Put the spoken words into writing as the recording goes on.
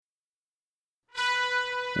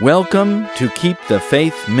Welcome to Keep the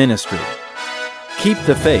Faith Ministry. Keep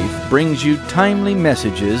the Faith brings you timely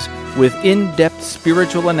messages with in-depth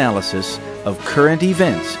spiritual analysis of current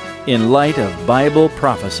events in light of Bible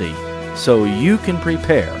prophecy, so you can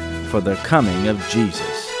prepare for the coming of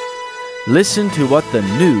Jesus. Listen to what the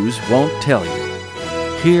news won't tell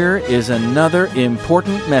you. Here is another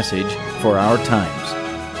important message for our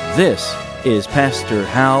times. This is Pastor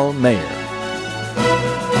Hal Mayer.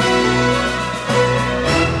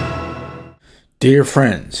 Dear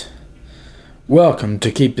friends, welcome to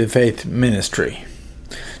Keep the Faith Ministry.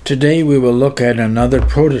 Today we will look at another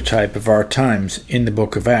prototype of our times in the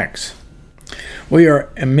book of Acts. We are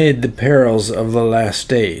amid the perils of the last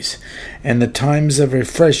days, and the times of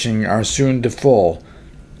refreshing are soon to fall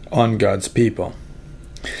on God's people,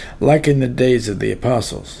 like in the days of the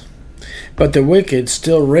apostles. But the wicked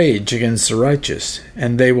still rage against the righteous,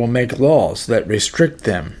 and they will make laws that restrict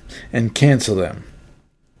them and cancel them.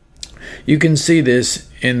 You can see this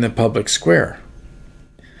in the public square.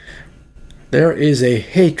 There is a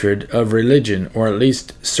hatred of religion, or at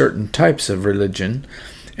least certain types of religion,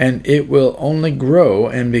 and it will only grow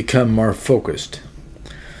and become more focused.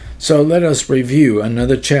 So let us review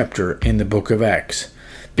another chapter in the book of Acts,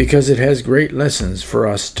 because it has great lessons for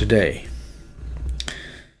us today.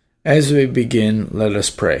 As we begin, let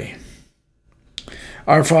us pray.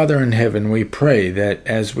 Our Father in heaven, we pray that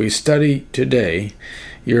as we study today,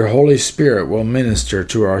 your Holy Spirit will minister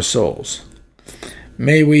to our souls.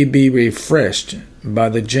 May we be refreshed by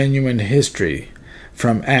the genuine history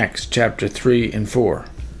from Acts chapter 3 and 4.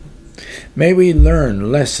 May we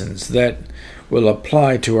learn lessons that will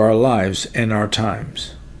apply to our lives and our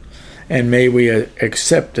times. And may we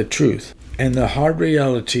accept the truth and the hard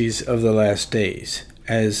realities of the last days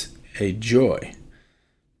as a joy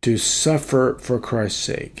to suffer for Christ's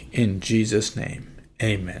sake. In Jesus' name,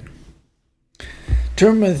 amen.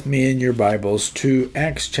 Turn with me in your Bibles to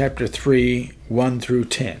Acts chapter 3, 1 through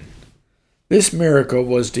 10. This miracle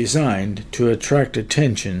was designed to attract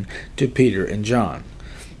attention to Peter and John,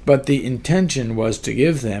 but the intention was to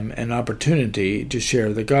give them an opportunity to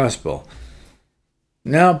share the gospel.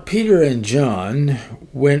 Now Peter and John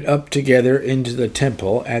went up together into the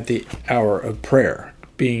temple at the hour of prayer,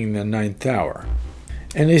 being the 9th hour.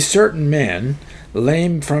 And a certain man,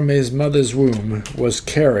 lame from his mother's womb, was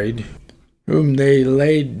carried, whom they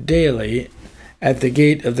laid daily at the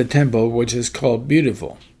gate of the temple, which is called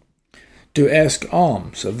Beautiful, to ask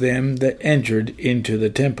alms of them that entered into the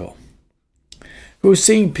temple, who,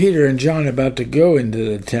 seeing Peter and John about to go into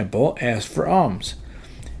the temple, asked for alms.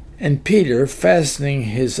 And Peter, fastening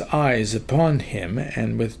his eyes upon him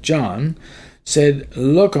and with John, said,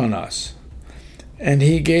 Look on us. And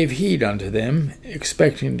he gave heed unto them,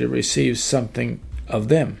 expecting to receive something of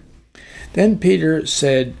them. Then Peter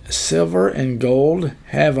said, Silver and gold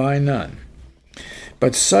have I none,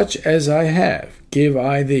 but such as I have give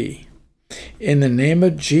I thee. In the name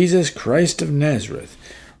of Jesus Christ of Nazareth,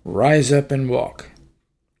 rise up and walk.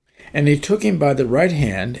 And he took him by the right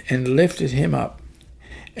hand and lifted him up,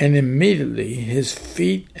 and immediately his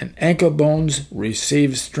feet and ankle bones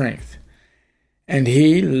received strength. And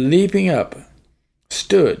he, leaping up,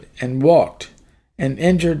 stood and walked, and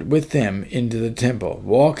entered with them into the temple,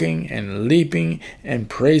 walking and leaping and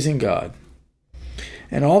praising God.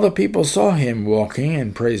 And all the people saw him walking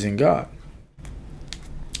and praising God.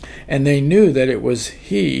 And they knew that it was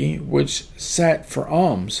he which sat for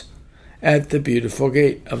alms at the beautiful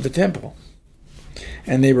gate of the temple.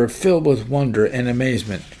 And they were filled with wonder and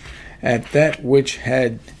amazement at that which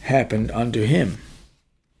had happened unto him.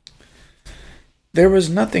 There was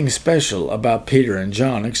nothing special about Peter and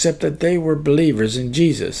John except that they were believers in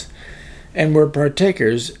Jesus and were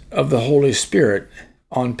partakers of the Holy Spirit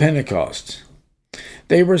on Pentecost.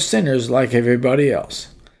 They were sinners like everybody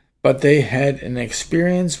else, but they had an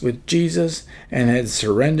experience with Jesus and had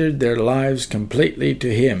surrendered their lives completely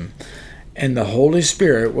to him, and the Holy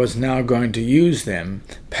Spirit was now going to use them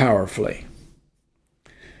powerfully.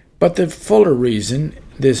 But the fuller reason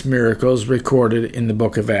this miracle is recorded in the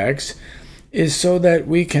book of Acts is so that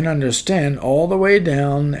we can understand all the way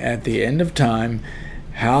down at the end of time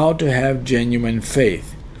how to have genuine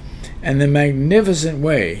faith, and the magnificent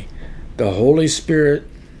way the Holy Spirit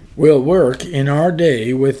will work in our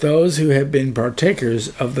day with those who have been partakers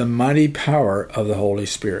of the mighty power of the Holy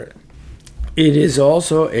Spirit. It is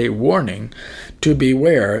also a warning to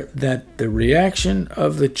beware that the reaction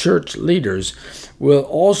of the church leaders will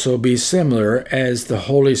also be similar, as the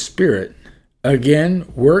Holy Spirit again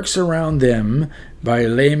works around them by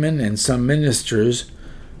laymen and some ministers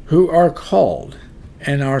who are called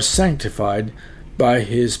and are sanctified by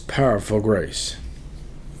his powerful grace.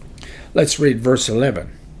 Let's read verse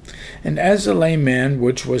 11. And as the lame man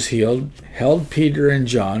which was healed held Peter and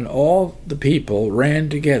John, all the people ran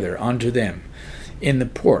together unto them in the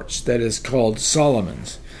porch that is called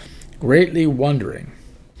Solomon's, greatly wondering.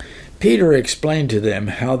 Peter explained to them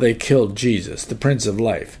how they killed Jesus, the Prince of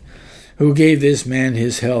Life, who gave this man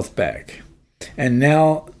his health back. And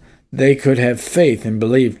now they could have faith and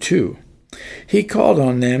believe too. He called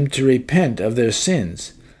on them to repent of their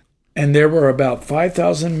sins, and there were about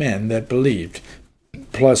 5,000 men that believed,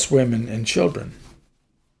 plus women and children.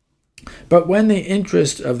 But when the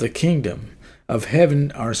interests of the kingdom of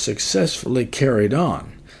heaven are successfully carried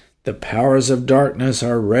on, the powers of darkness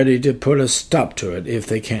are ready to put a stop to it if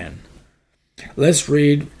they can. Let's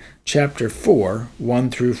read chapter 4,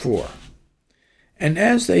 1 through 4. And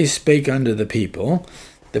as they spake unto the people,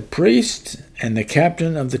 the priests and the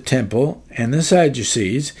captain of the temple and the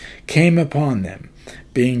Sadducees came upon them,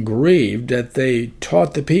 being grieved that they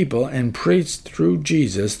taught the people and preached through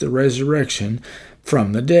Jesus the resurrection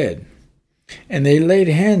from the dead. And they laid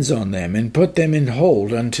hands on them and put them in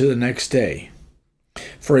hold unto the next day,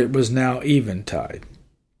 for it was now eventide.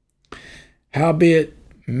 Howbeit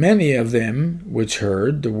many of them which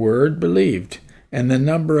heard the word believed, and the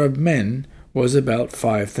number of men was about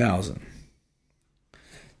 5,000.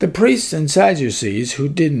 The priests and Sadducees who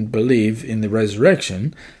didn't believe in the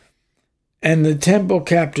resurrection, and the temple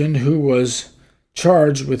captain who was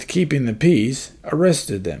charged with keeping the peace,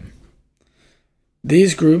 arrested them.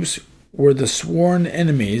 These groups were the sworn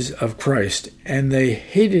enemies of Christ, and they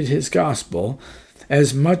hated his gospel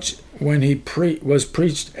as much when he was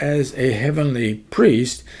preached as a heavenly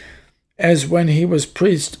priest as when he was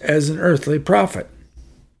preached as an earthly prophet.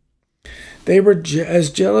 They were as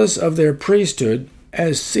jealous of their priesthood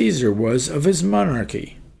as Caesar was of his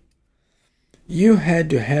monarchy. You had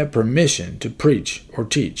to have permission to preach or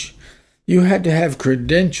teach. You had to have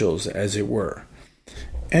credentials, as it were.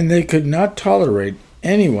 And they could not tolerate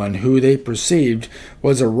anyone who they perceived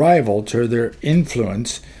was a rival to their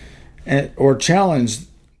influence or challenged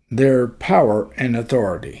their power and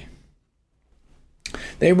authority.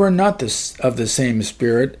 They were not of the same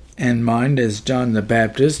spirit and mind as John the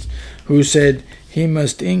Baptist, who said, "He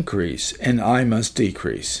must increase, and I must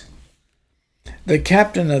decrease." The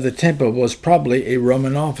captain of the temple was probably a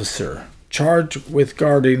Roman officer, charged with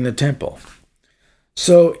guarding the temple.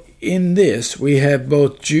 So in this we have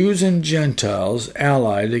both Jews and Gentiles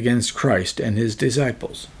allied against Christ and his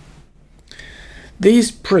disciples.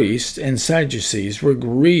 These priests and Sadducees were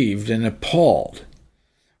grieved and appalled,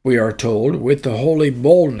 we are told, with the holy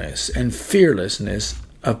boldness and fearlessness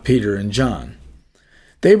of Peter and John.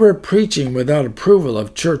 They were preaching without approval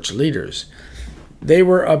of church leaders. They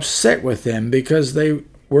were upset with them because they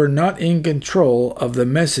were not in control of the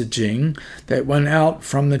messaging that went out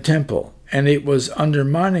from the temple, and it was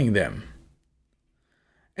undermining them.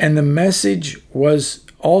 And the message was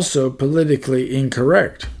also politically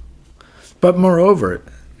incorrect. But moreover,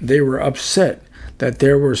 they were upset that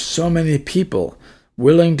there were so many people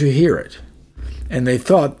willing to hear it, and they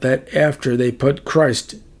thought that after they put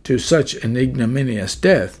Christ to such an ignominious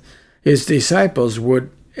death, his disciples would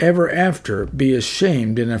ever after be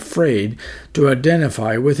ashamed and afraid to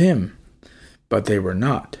identify with him. But they were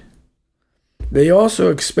not. They also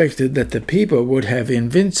expected that the people would have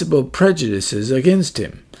invincible prejudices against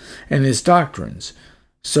him and his doctrines,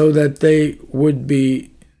 so that they would be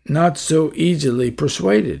not so easily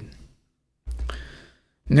persuaded.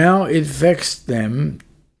 Now it vexed them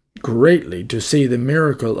greatly to see the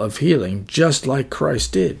miracle of healing just like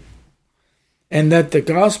Christ did, and that the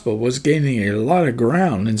gospel was gaining a lot of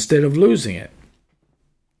ground instead of losing it.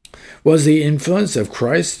 Was the influence of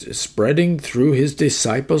Christ spreading through his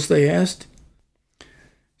disciples, they asked?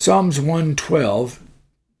 Psalms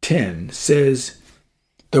 112:10 says,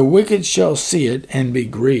 "The wicked shall see it and be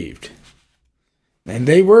grieved." And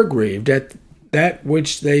they were grieved at that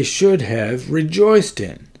which they should have rejoiced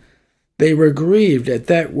in. They were grieved at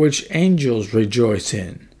that which angels rejoice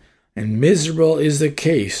in. And miserable is the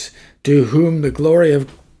case to whom the glory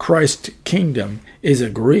of Christ's kingdom is a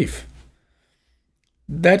grief.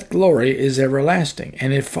 That glory is everlasting,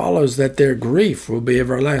 and it follows that their grief will be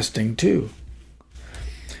everlasting too.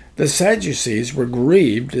 The Sadducees were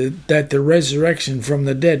grieved that the resurrection from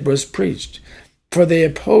the dead was preached, for they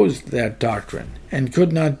opposed that doctrine and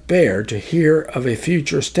could not bear to hear of a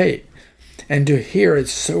future state, and to hear it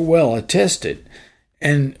so well attested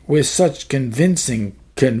and with such convincing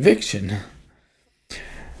conviction.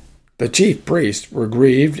 The chief priests were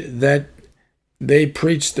grieved that they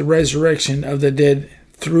preached the resurrection of the dead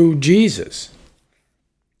through Jesus.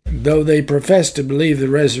 Though they professed to believe the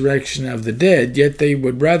resurrection of the dead, yet they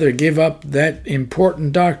would rather give up that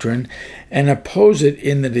important doctrine and oppose it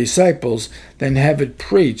in the disciples than have it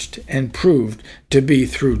preached and proved to be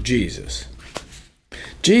through Jesus.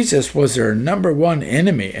 Jesus was their number one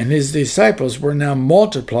enemy, and his disciples were now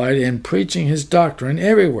multiplied in preaching his doctrine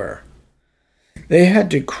everywhere. They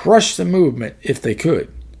had to crush the movement if they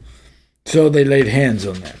could. So they laid hands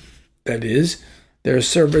on them. That is, their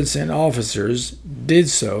servants and officers did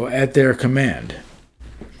so at their command.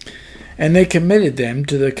 And they committed them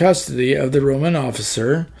to the custody of the Roman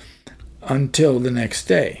officer until the next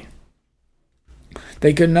day.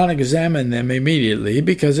 They could not examine them immediately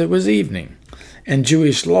because it was evening, and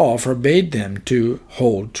Jewish law forbade them to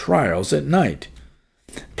hold trials at night.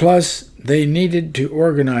 Plus, they needed to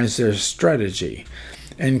organize their strategy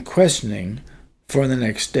and questioning for the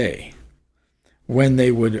next day, when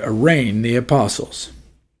they would arraign the apostles.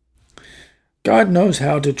 God knows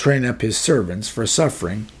how to train up his servants for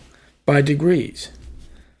suffering by degrees.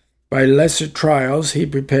 By lesser trials, he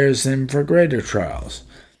prepares them for greater trials.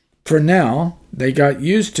 For now, they got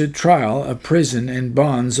used to trial of prison and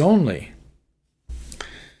bonds only.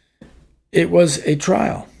 It was a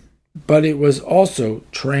trial, but it was also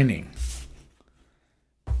training.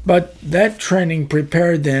 But that training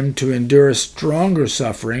prepared them to endure stronger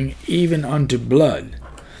suffering, even unto blood.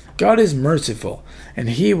 God is merciful, and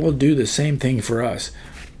he will do the same thing for us.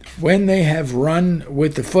 When they have run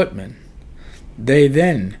with the footmen, they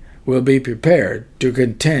then will be prepared to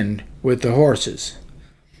contend with the horses.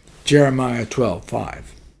 Jeremiah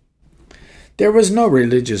 12:5. There was no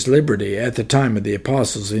religious liberty at the time of the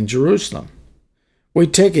apostles in Jerusalem. We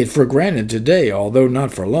take it for granted today, although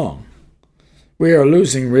not for long. We are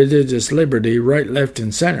losing religious liberty right, left,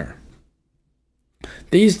 and center.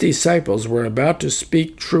 These disciples were about to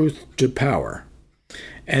speak truth to power,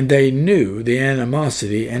 and they knew the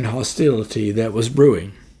animosity and hostility that was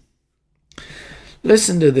brewing.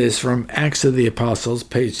 Listen to this from Acts of the Apostles,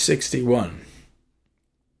 page 61.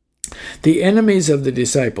 The enemies of the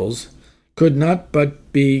disciples could not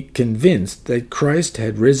but be convinced that Christ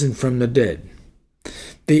had risen from the dead.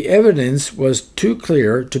 The evidence was too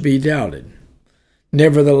clear to be doubted.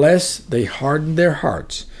 Nevertheless, they hardened their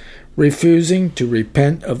hearts, refusing to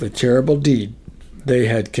repent of the terrible deed they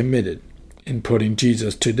had committed in putting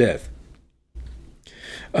Jesus to death.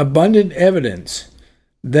 Abundant evidence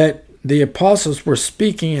that the apostles were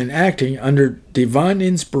speaking and acting under divine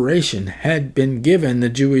inspiration had been given the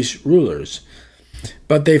Jewish rulers,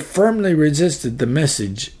 but they firmly resisted the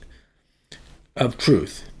message of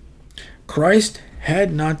truth. Christ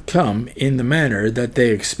had not come in the manner that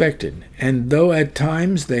they expected, and though at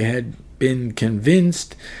times they had been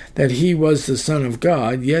convinced that he was the Son of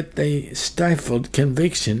God, yet they stifled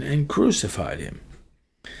conviction and crucified him.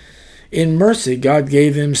 In mercy, God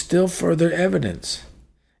gave them still further evidence,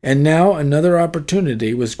 and now another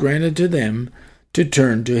opportunity was granted to them to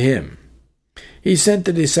turn to him. He sent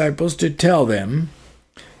the disciples to tell them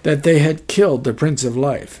that they had killed the Prince of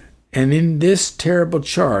Life, and in this terrible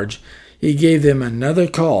charge he gave them another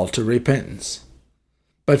call to repentance.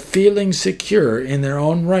 But feeling secure in their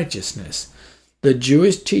own righteousness, the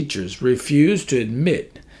Jewish teachers refused to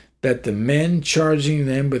admit that the men charging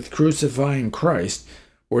them with crucifying Christ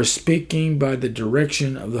were speaking by the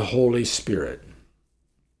direction of the Holy Spirit.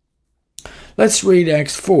 Let's read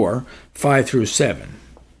Acts 4, 5 through 7.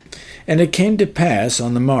 And it came to pass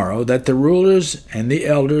on the morrow that the rulers and the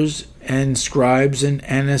elders and scribes and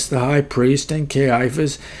Annas the high priest and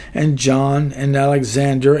Caiaphas and John and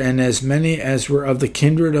Alexander and as many as were of the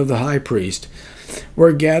kindred of the high priest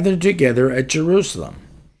were gathered together at Jerusalem.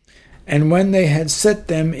 And when they had set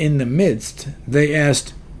them in the midst, they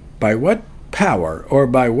asked, By what power or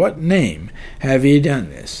by what name have ye done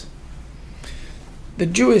this? The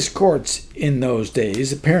Jewish courts in those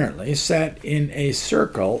days apparently sat in a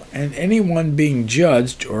circle, and anyone being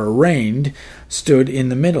judged or arraigned stood in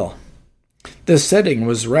the middle. The setting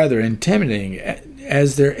was rather intimidating,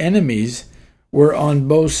 as their enemies were on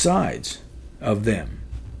both sides of them.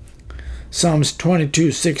 Psalms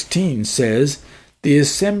 22:16 says, The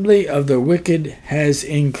assembly of the wicked has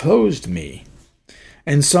enclosed me.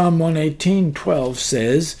 And Psalm 118:12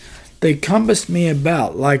 says, They compassed me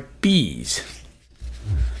about like bees.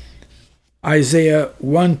 Isaiah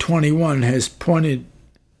 121 has pointed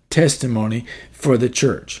testimony for the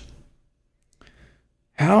church.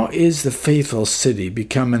 How is the faithful city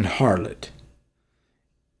become an harlot?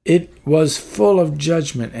 It was full of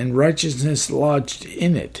judgment and righteousness lodged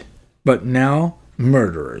in it, but now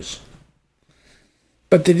murderers.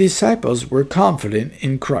 But the disciples were confident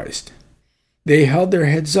in Christ. They held their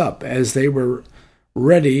heads up as they were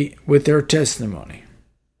ready with their testimony.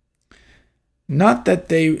 Not that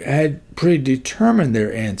they had predetermined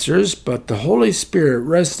their answers, but the Holy Spirit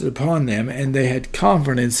rested upon them, and they had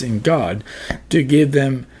confidence in God to give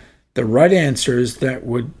them the right answers that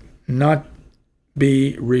would not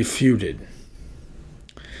be refuted.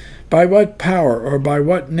 By what power or by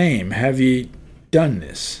what name have ye done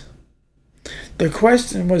this? The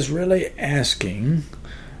question was really asking,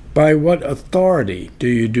 by what authority do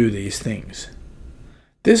you do these things?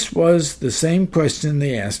 This was the same question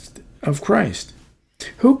they asked of Christ.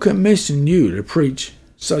 Who commissioned you to preach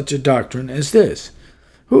such a doctrine as this?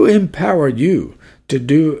 Who empowered you to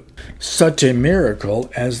do such a miracle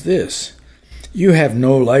as this? You have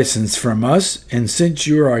no license from us, and since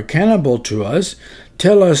you are accountable to us,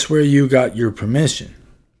 tell us where you got your permission.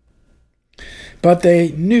 But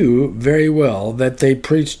they knew very well that they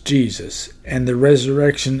preached Jesus and the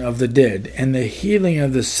resurrection of the dead and the healing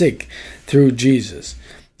of the sick through Jesus.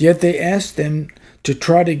 Yet they asked them to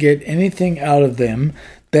try to get anything out of them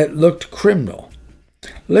that looked criminal.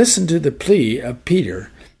 Listen to the plea of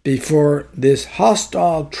Peter before this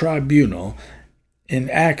hostile tribunal in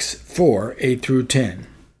Acts 4, 8 through 10.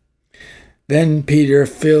 Then Peter,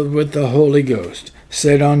 filled with the Holy Ghost,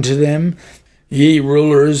 said unto them, Ye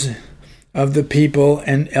rulers of the people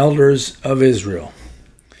and elders of Israel,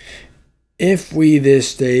 if we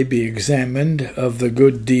this day be examined of the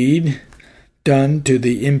good deed done to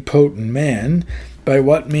the impotent man, by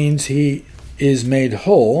what means he is made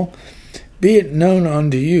whole, be it known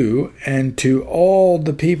unto you and to all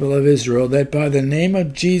the people of Israel that by the name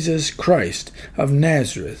of Jesus Christ of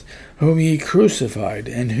Nazareth, whom ye crucified,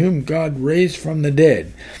 and whom God raised from the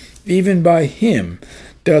dead, even by him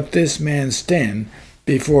doth this man stand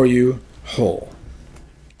before you whole.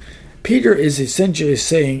 Peter is essentially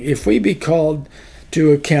saying, if we be called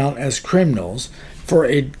to account as criminals for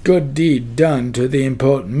a good deed done to the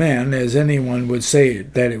impotent man, as anyone would say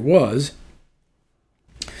that it was,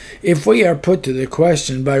 if we are put to the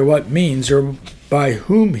question by what means or by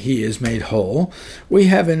whom he is made whole, we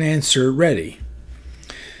have an answer ready.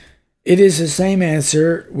 It is the same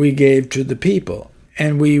answer we gave to the people,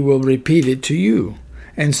 and we will repeat it to you,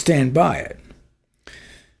 and stand by it.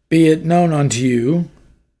 Be it known unto you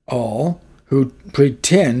all who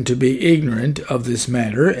pretend to be ignorant of this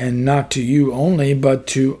matter, and not to you only, but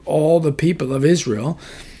to all the people of Israel,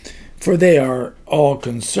 for they are all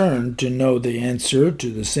concerned to know the answer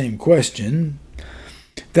to the same question,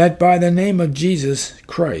 that by the name of Jesus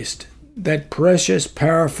Christ, that precious,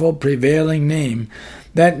 powerful, prevailing name,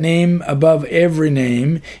 that name above every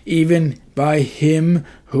name, even by him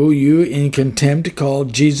who you in contempt call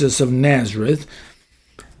Jesus of Nazareth,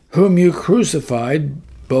 whom you crucified,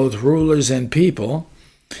 both rulers and people,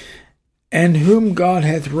 and whom God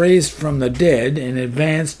hath raised from the dead and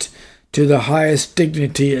advanced to the highest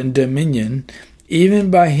dignity and dominion, even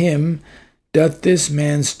by him doth this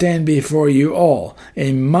man stand before you all,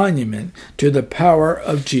 a monument to the power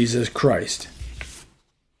of Jesus Christ.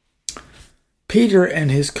 Peter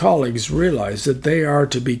and his colleagues realize that they are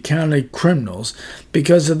to be counted criminals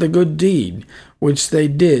because of the good deed which they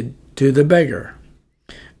did to the beggar.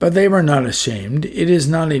 But they were not ashamed. It is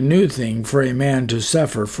not a new thing for a man to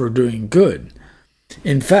suffer for doing good.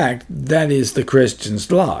 In fact, that is the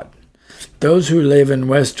Christian's lot. Those who live in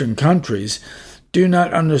Western countries do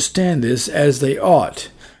not understand this as they ought,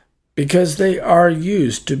 because they are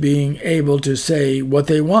used to being able to say what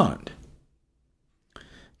they want,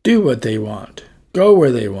 do what they want, go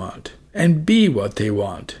where they want, and be what they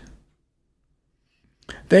want.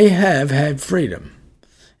 They have had freedom,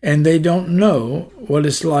 and they don't know what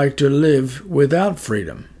it's like to live without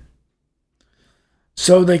freedom.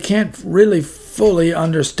 So they can't really fully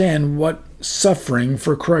understand what suffering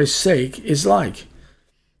for Christ's sake is like,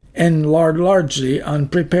 and are largely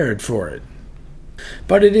unprepared for it.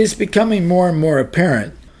 But it is becoming more and more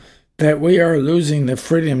apparent that we are losing the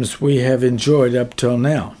freedoms we have enjoyed up till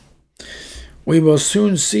now. We will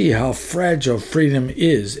soon see how fragile freedom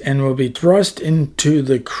is, and will be thrust into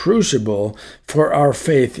the crucible for our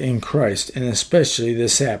faith in Christ, and especially the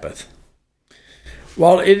Sabbath.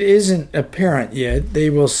 While it isn't apparent yet, they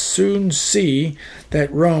will soon see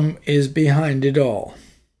that Rome is behind it all,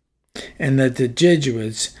 and that the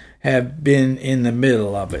Jesuits have been in the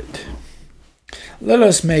middle of it. Let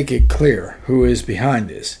us make it clear who is behind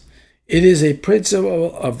this. It is a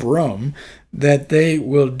principle of Rome that they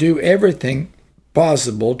will do everything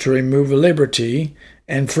possible to remove liberty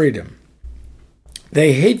and freedom.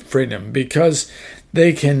 They hate freedom because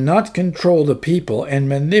they cannot control the people and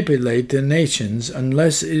manipulate the nations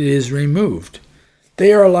unless it is removed.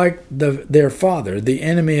 They are like their father, the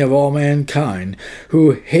enemy of all mankind,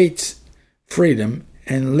 who hates freedom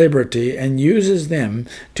and liberty and uses them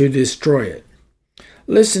to destroy it.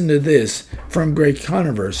 Listen to this from Great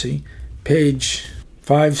Controversy, page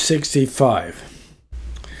 565.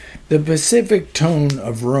 The pacific tone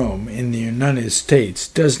of Rome in the United States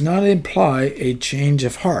does not imply a change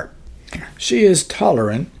of heart. She is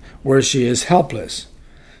tolerant where she is helpless.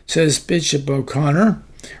 Says Bishop O'Connor,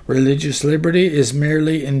 religious liberty is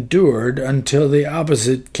merely endured until the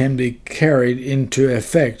opposite can be carried into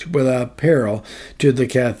effect without peril to the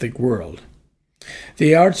Catholic world.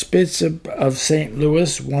 The Archbishop of St.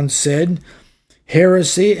 Louis once said,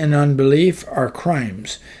 "Heresy and unbelief are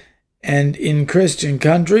crimes, and in Christian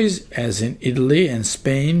countries, as in Italy and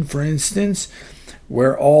Spain, for instance,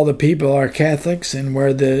 where all the people are Catholics and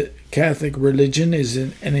where the Catholic religion is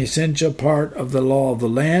an essential part of the law of the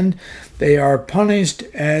land, they are punished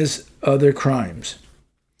as other crimes."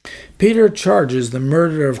 Peter charges the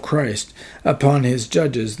murder of Christ upon his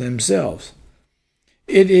judges themselves.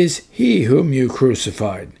 It is he whom you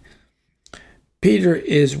crucified. Peter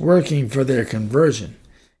is working for their conversion.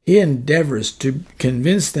 He endeavors to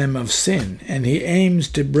convince them of sin, and he aims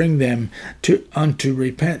to bring them unto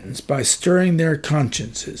repentance by stirring their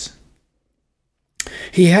consciences.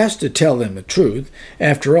 He has to tell them the truth.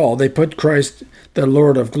 After all, they put Christ, the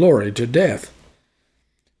Lord of glory, to death.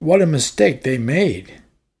 What a mistake they made.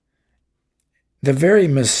 The very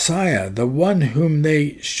Messiah, the one whom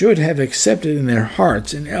they should have accepted in their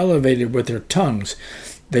hearts and elevated with their tongues,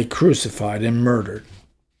 they crucified and murdered.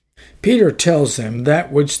 Peter tells them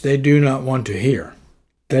that which they do not want to hear,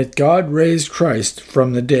 that God raised Christ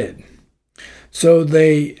from the dead. So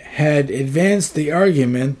they had advanced the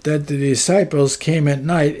argument that the disciples came at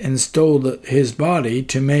night and stole his body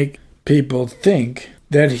to make people think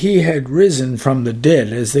that he had risen from the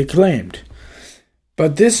dead, as they claimed.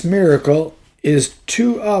 But this miracle is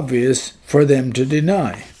too obvious for them to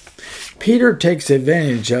deny. Peter takes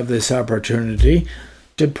advantage of this opportunity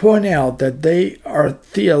to point out that they are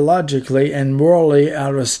theologically and morally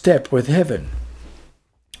out of step with heaven.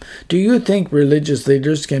 Do you think religious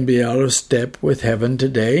leaders can be out of step with heaven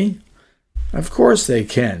today? Of course they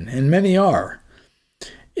can, and many are.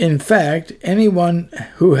 In fact, anyone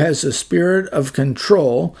who has a spirit of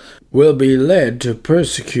control will be led to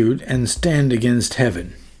persecute and stand against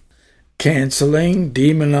heaven. Canceling,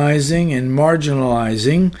 demonizing, and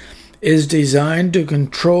marginalizing is designed to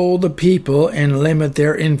control the people and limit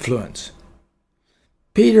their influence.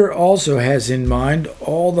 Peter also has in mind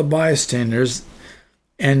all the bystanders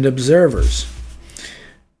and observers.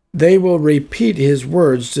 They will repeat his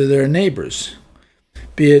words to their neighbors.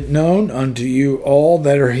 "Be it known unto you all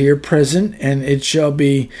that are here present, and it shall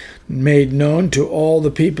be made known to all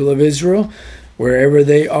the people of Israel, wherever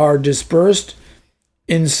they are dispersed.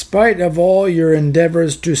 In spite of all your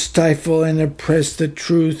endeavors to stifle and oppress the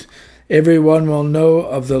truth, everyone will know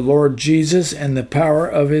of the Lord Jesus and the power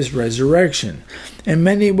of his resurrection, and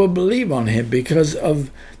many will believe on him because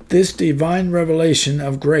of this divine revelation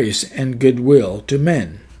of grace and goodwill to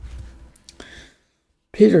men."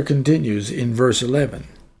 Peter continues in verse 11,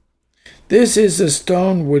 "This is the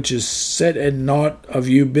stone which is set at naught of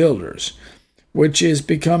you builders, which is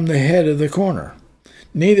become the head of the corner.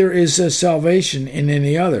 Neither is there salvation in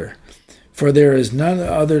any other, for there is none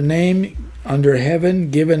other name under heaven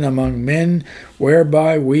given among men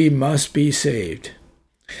whereby we must be saved."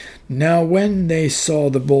 Now when they saw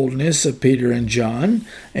the boldness of Peter and John,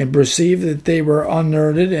 and perceived that they were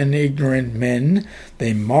unlearned and ignorant men,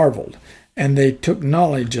 they marveled, and they took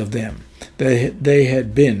knowledge of them, that they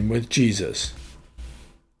had been with Jesus.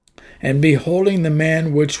 And beholding the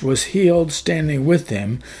man which was healed standing with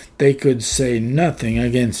them, they could say nothing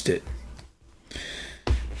against it.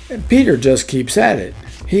 And Peter just keeps at it.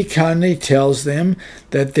 He kindly tells them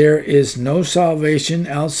that there is no salvation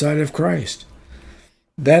outside of Christ.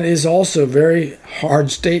 That is also a very hard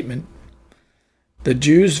statement. The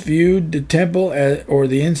Jews viewed the temple or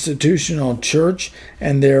the institutional church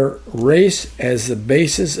and their race as the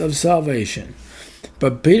basis of salvation.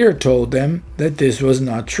 But Peter told them that this was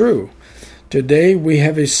not true. Today we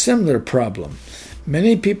have a similar problem.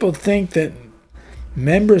 Many people think that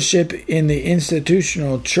membership in the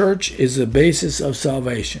institutional church is the basis of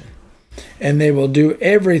salvation, and they will do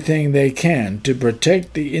everything they can to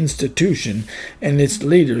protect the institution and its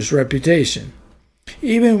leader's reputation,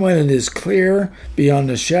 even when it is clear beyond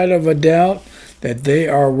a shadow of a doubt that they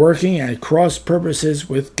are working at cross purposes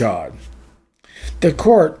with God. The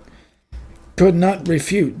court could not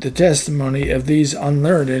refute the testimony of these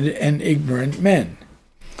unlearned and ignorant men.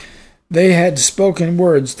 They had spoken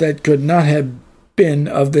words that could not have been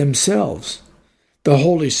of themselves. The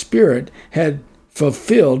Holy Spirit had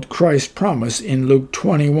fulfilled Christ's promise in Luke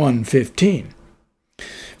 21:15.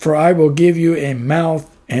 "For I will give you a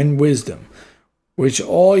mouth and wisdom, which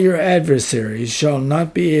all your adversaries shall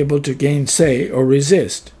not be able to gainsay or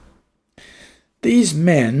resist. These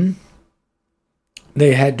men,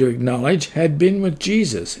 they had to acknowledge, had been with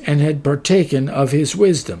Jesus and had partaken of his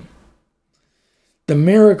wisdom. The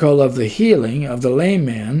miracle of the healing of the lame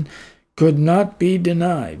man could not be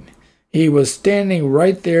denied. He was standing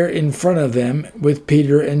right there in front of them with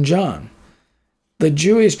Peter and John. The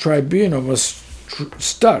Jewish tribunal was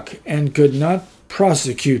stuck and could not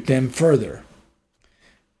prosecute them further.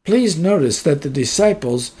 Please notice that the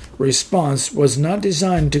disciples' response was not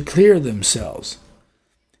designed to clear themselves.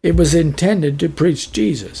 It was intended to preach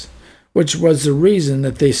Jesus, which was the reason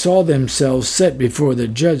that they saw themselves set before the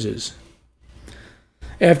judges.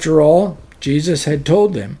 After all, Jesus had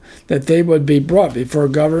told them that they would be brought before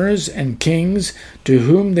governors and kings to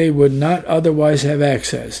whom they would not otherwise have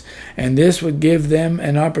access, and this would give them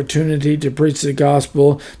an opportunity to preach the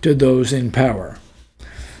gospel to those in power.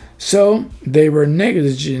 So they were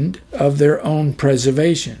negligent of their own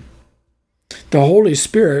preservation. The Holy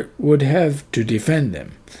Spirit would have to defend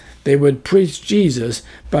them. They would preach Jesus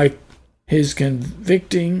by his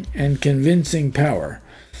convicting and convincing power,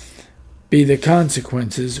 be the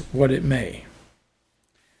consequences what it may.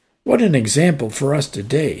 What an example for us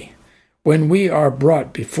today when we are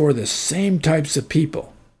brought before the same types of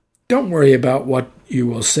people. Don't worry about what you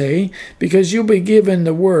will say, because you'll be given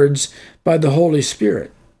the words by the Holy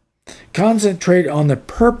Spirit. Concentrate on the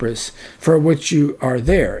purpose for which you are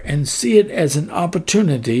there and see it as an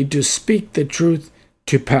opportunity to speak the truth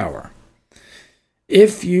to power.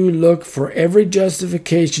 If you look for every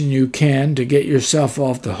justification you can to get yourself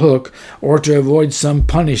off the hook or to avoid some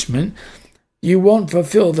punishment, you won't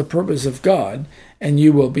fulfill the purpose of God and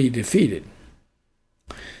you will be defeated.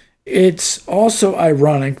 It's also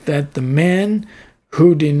ironic that the man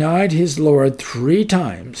who denied his Lord 3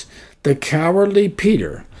 times, the cowardly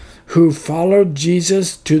Peter, who followed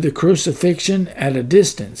Jesus to the crucifixion at a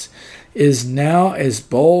distance, is now as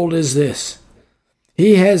bold as this.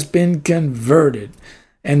 He has been converted,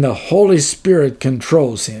 and the Holy Spirit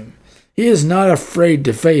controls him. He is not afraid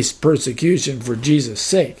to face persecution for Jesus'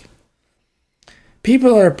 sake.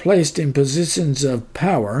 People are placed in positions of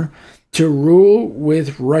power to rule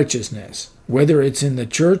with righteousness, whether it's in the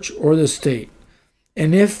church or the state.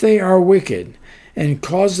 And if they are wicked and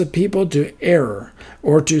cause the people to err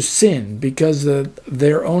or to sin because of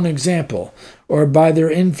their own example or by their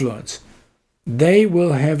influence, they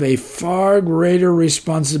will have a far greater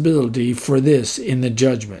responsibility for this in the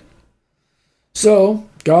judgment. So,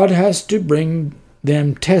 God has to bring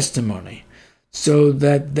them testimony so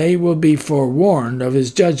that they will be forewarned of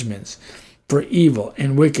his judgments for evil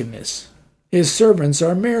and wickedness. His servants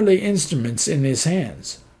are merely instruments in his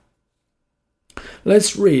hands.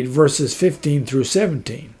 Let's read verses 15 through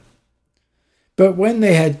 17. But when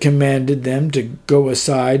they had commanded them to go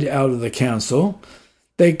aside out of the council,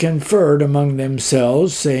 they conferred among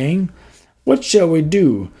themselves, saying, What shall we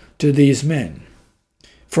do to these men?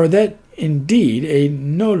 For that indeed a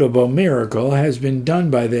notable miracle has been done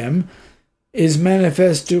by them is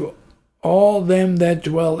manifest to all them that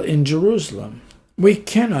dwell in Jerusalem. We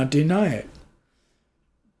cannot deny it.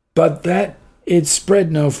 But that it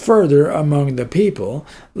spread no further among the people,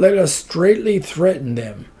 let us straitly threaten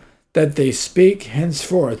them, that they speak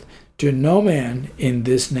henceforth to no man in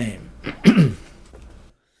this name.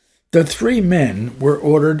 The 3 men were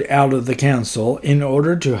ordered out of the council in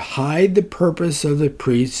order to hide the purpose of the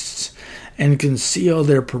priests and conceal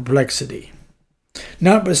their perplexity.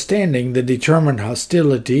 Notwithstanding the determined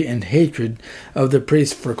hostility and hatred of the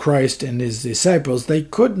priests for Christ and his disciples, they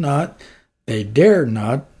dared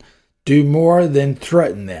not do more than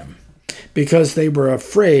threaten them, because they were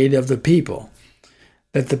afraid of the people,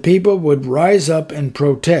 that the people would rise up and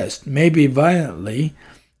protest, maybe violently,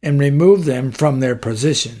 and remove them from their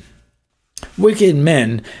position. Wicked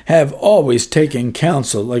men have always taken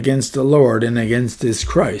counsel against the Lord and against his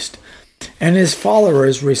Christ, and his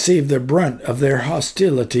followers receive the brunt of their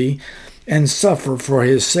hostility and suffer for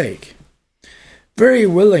his sake. Very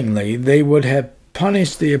willingly they would have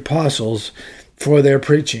punished the apostles for their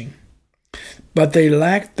preaching, but they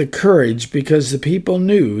lacked the courage because the people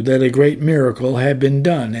knew that a great miracle had been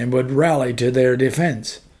done and would rally to their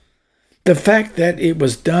defense. The fact that it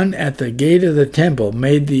was done at the gate of the temple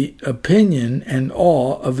made the opinion and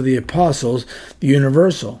awe of the apostles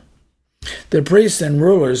universal. The priests and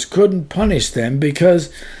rulers couldn't punish them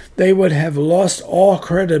because they would have lost all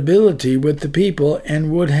credibility with the people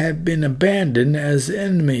and would have been abandoned as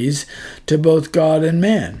enemies to both God and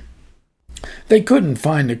man. They couldn't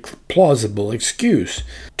find a plausible excuse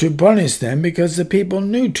to punish them because the people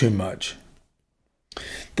knew too much.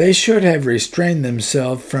 They should have restrained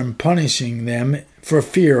themselves from punishing them for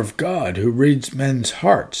fear of God, who reads men's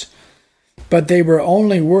hearts, but they were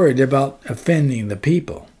only worried about offending the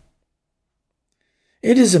people.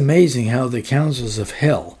 It is amazing how the councils of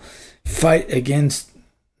hell fight against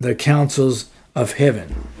the councils of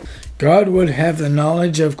heaven. God would have the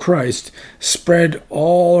knowledge of Christ spread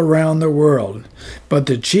all around the world, but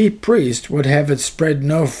the chief priest would have it spread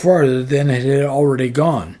no farther than it had already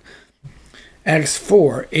gone. Acts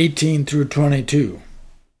 4:18-22.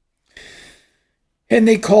 And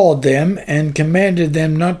they called them and commanded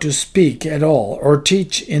them not to speak at all or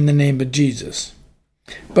teach in the name of Jesus.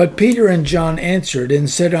 But Peter and John answered and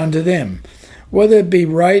said unto them, Whether it be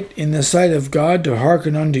right in the sight of God to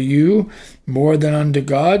hearken unto you more than unto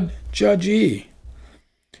God, judge ye.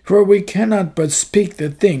 For we cannot but speak the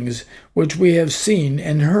things which we have seen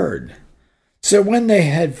and heard. So when they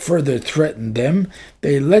had further threatened them,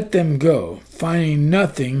 they let them go, finding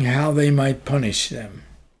nothing how they might punish them,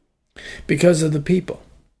 because of the people.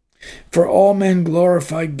 For all men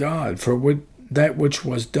glorified God for that which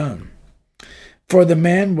was done. For the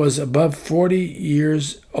man was above 40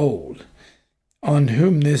 years old, on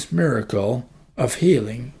whom this miracle of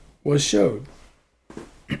healing was showed.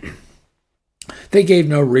 They gave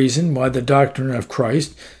no reason why the doctrine of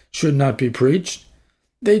Christ should not be preached.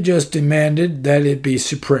 They just demanded that it be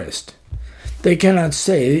suppressed. They cannot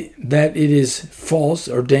say that it is false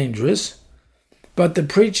or dangerous, but the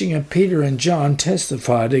preaching of Peter and John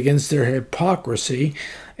testified against their hypocrisy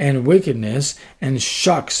and wickedness and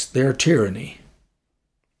shocks their tyranny.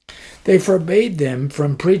 They forbade them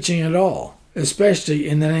from preaching at all, especially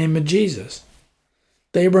in the name of Jesus.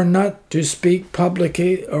 They were not to speak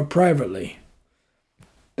publicly or privately.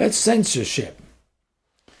 That's censorship.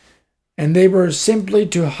 And they were simply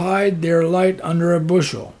to hide their light under a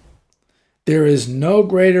bushel. There is no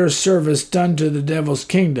greater service done to the devil's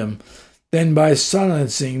kingdom than by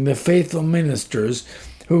silencing the faithful ministers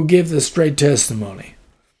who give the straight testimony.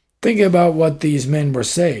 Think about what these men were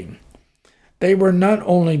saying. They were not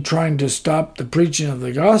only trying to stop the preaching of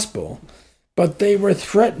the gospel, but they were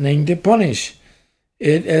threatening to punish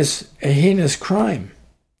it as a heinous crime.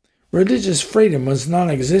 Religious freedom was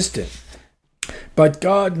non-existent, but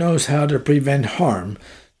God knows how to prevent harm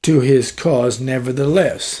to his cause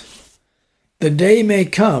nevertheless. The day may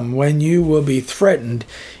come when you will be threatened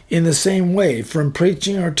in the same way from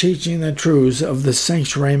preaching or teaching the truths of the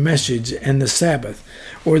sanctuary message and the Sabbath,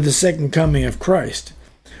 or the second coming of Christ.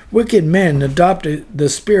 Wicked men adopted the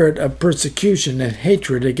spirit of persecution and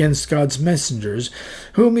hatred against God's messengers,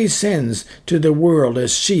 whom he sends to the world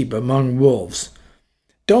as sheep among wolves.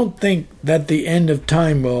 Don't think that the end of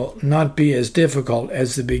time will not be as difficult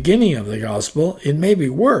as the beginning of the gospel. It may be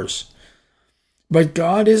worse. But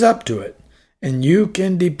God is up to it, and you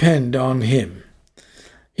can depend on him.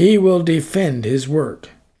 He will defend his work.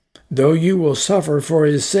 Though you will suffer for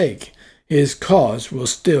his sake, his cause will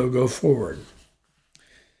still go forward.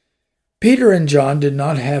 Peter and John did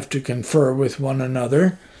not have to confer with one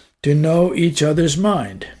another to know each other's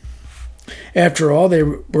mind. After all, they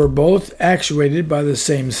were both actuated by the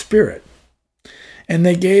same Spirit, and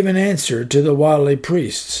they gave an answer to the wily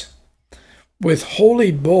priests. With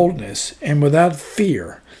holy boldness and without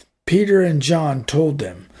fear, Peter and John told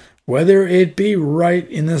them, whether it be right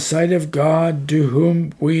in the sight of God, to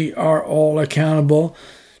whom we are all accountable,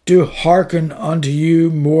 to hearken unto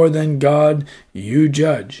you more than God, you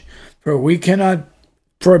judge. For we cannot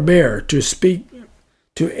forbear to speak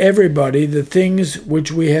to everybody the things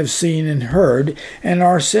which we have seen and heard, and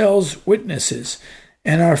ourselves witnesses,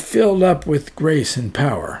 and are filled up with grace and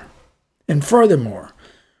power. And furthermore,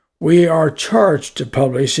 we are charged to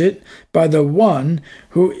publish it by the one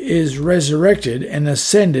who is resurrected and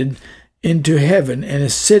ascended into heaven and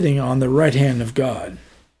is sitting on the right hand of God.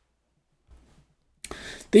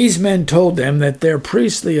 These men told them that their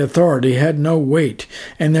priestly authority had no weight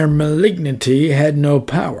and their malignity had no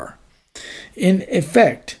power. In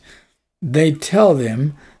effect, they tell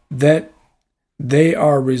them that they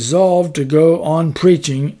are resolved to go on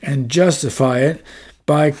preaching and justify it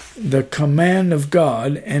by the command of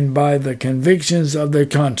God and by the convictions of their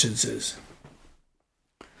consciences.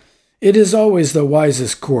 It is always the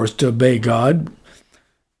wisest course to obey God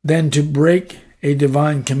than to break a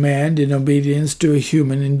divine command in obedience to a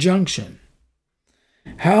human injunction.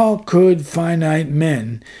 How could finite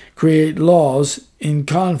men create laws in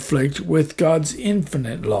conflict with God's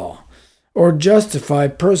infinite law, or justify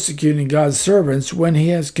persecuting God's servants when he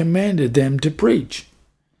has commanded them to preach?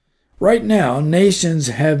 Right now, nations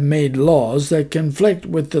have made laws that conflict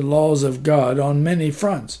with the laws of God on many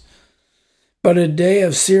fronts. But a day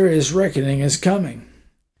of serious reckoning is coming.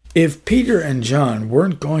 If Peter and John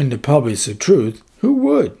weren't going to publish the truth, who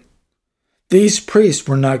would? These priests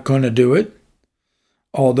were not going to do it,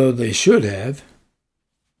 although they should have.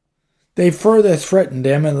 They further threatened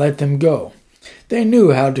them and let them go. They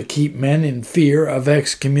knew how to keep men in fear of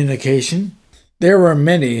excommunication. There were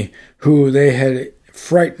many who they had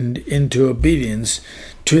frightened into obedience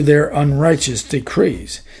to their unrighteous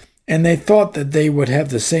decrees, and they thought that they would have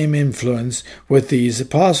the same influence with these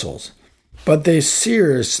apostles. But they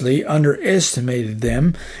seriously underestimated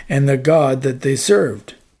them and the God that they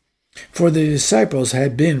served, for the disciples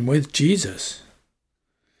had been with Jesus.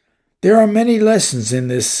 There are many lessons in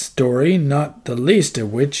this story, not the least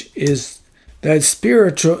of which is that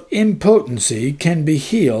spiritual impotency can be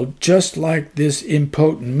healed just like this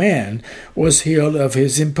impotent man was healed of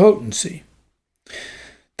his impotency.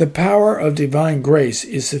 The power of divine grace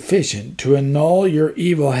is sufficient to annul your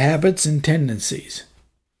evil habits and tendencies.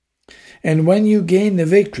 And when you gain the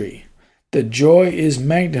victory, the joy is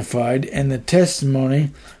magnified and the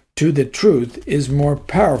testimony to the truth is more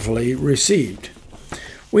powerfully received.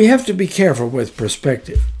 We have to be careful with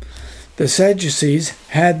perspective. The Sadducees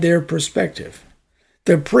had their perspective.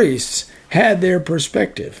 The priests had their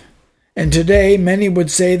perspective. And today many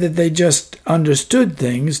would say that they just understood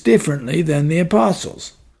things differently than the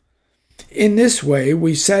apostles. In this way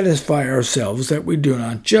we satisfy ourselves that we do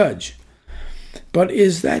not judge. But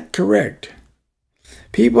is that correct?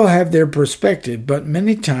 People have their perspective, but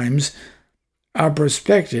many times our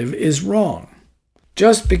perspective is wrong.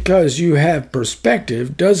 Just because you have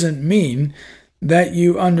perspective doesn't mean that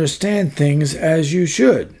you understand things as you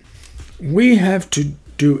should. We have to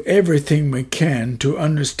do everything we can to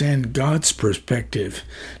understand God's perspective,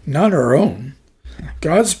 not our own.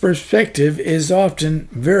 God's perspective is often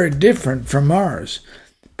very different from ours,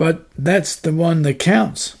 but that's the one that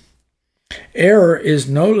counts. Error is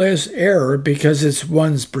no less error because it's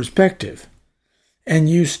one's perspective, and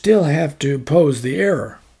you still have to oppose the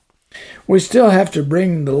error. We still have to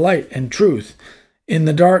bring the light and truth in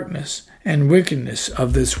the darkness and wickedness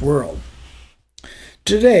of this world.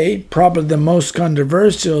 Today, probably the most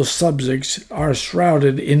controversial subjects are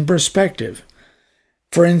shrouded in perspective.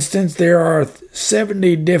 For instance, there are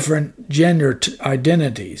 70 different gender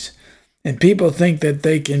identities, and people think that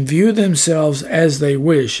they can view themselves as they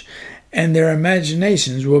wish, and their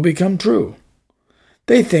imaginations will become true.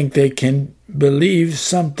 They think they can believe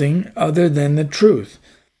something other than the truth,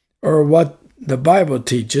 or what the Bible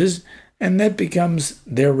teaches, and that becomes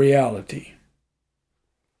their reality.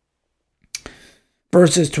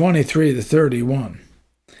 Verses 23 to 31.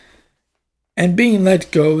 And being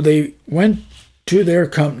let go, they went to their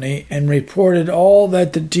company and reported all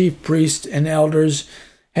that the chief priests and elders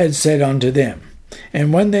had said unto them.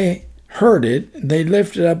 And when they heard it, they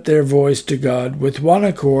lifted up their voice to God with one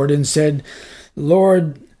accord and said,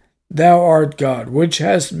 Lord, Thou art God, which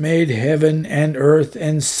hast made heaven and earth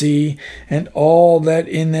and sea and all that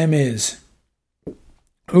in them is,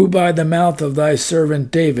 who by the mouth of thy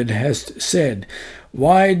servant David hast said,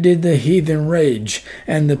 Why did the heathen rage,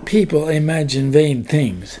 and the people imagine vain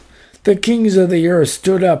things? The kings of the earth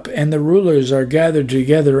stood up, and the rulers are gathered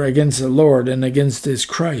together against the Lord and against his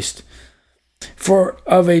Christ. For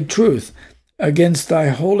of a truth, against thy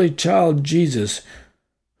holy child Jesus,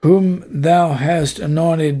 whom thou hast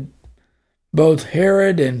anointed, both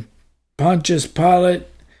Herod and Pontius Pilate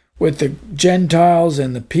with the Gentiles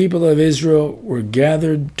and the people of Israel were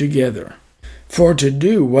gathered together, for to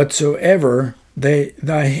do whatsoever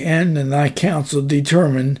thy hand and thy counsel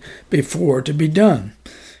determined before to be done.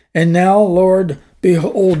 And now, Lord,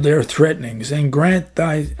 behold their threatenings, and grant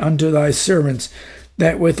unto thy servants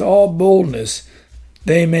that with all boldness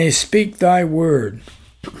they may speak thy word,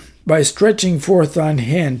 by stretching forth thine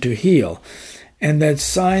hand to heal, and that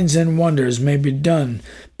signs and wonders may be done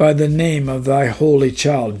by the name of thy holy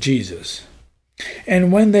child Jesus.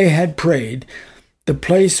 And when they had prayed, the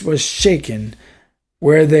place was shaken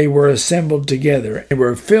where they were assembled together, and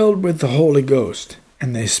were filled with the Holy Ghost,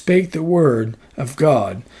 and they spake the word of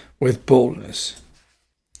God with boldness.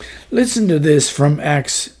 Listen to this from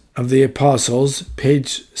Acts of the Apostles,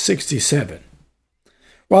 page 67.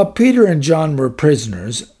 While Peter and John were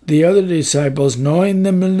prisoners, the other disciples, knowing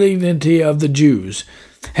the malignity of the Jews,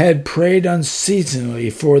 had prayed unceasingly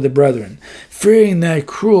for the brethren, fearing that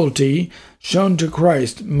cruelty shown to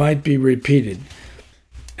Christ might be repeated.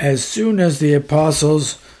 As soon as the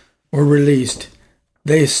apostles were released,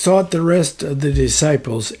 they sought the rest of the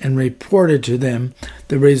disciples and reported to them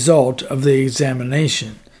the result of the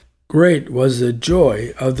examination. Great was the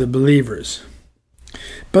joy of the believers.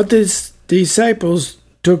 But the disciples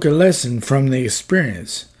took a lesson from the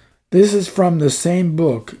experience. This is from the same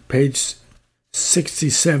book, page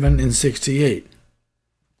 67 and 68.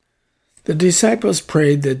 The disciples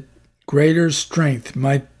prayed that greater strength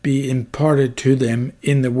might be imparted to them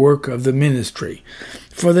in the work of the ministry,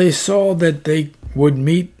 for they saw that they would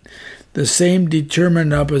meet the same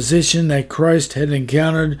determined opposition that Christ had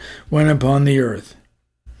encountered when upon the earth.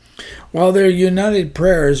 While their united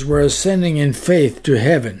prayers were ascending in faith to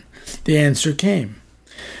heaven, the answer came.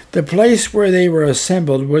 The place where they were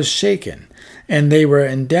assembled was shaken, and they were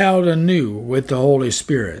endowed anew with the Holy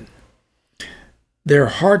Spirit. Their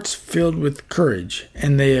hearts filled with courage,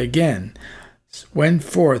 and they again went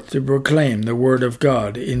forth to proclaim the word of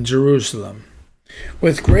God in Jerusalem.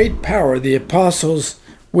 With great power the apostles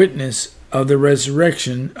witnessed of the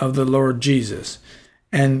resurrection of the Lord Jesus,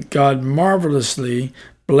 and God marvelously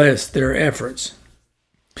blessed their efforts.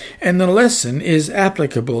 And the lesson is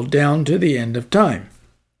applicable down to the end of time.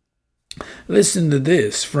 Listen to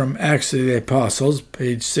this from Acts of the Apostles,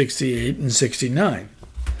 page 68 and 69.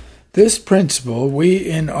 This principle we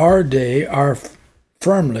in our day are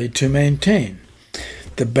firmly to maintain.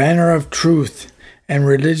 The banner of truth and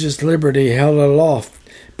religious liberty held aloft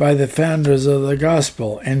by the founders of the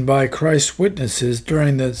gospel and by Christ's witnesses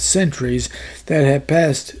during the centuries that have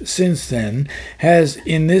passed since then, has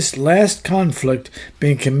in this last conflict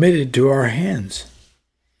been committed to our hands.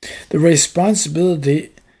 The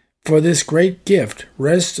responsibility for this great gift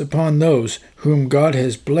rests upon those whom God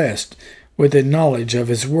has blessed with the knowledge of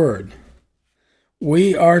His Word.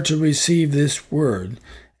 We are to receive this Word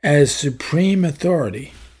as supreme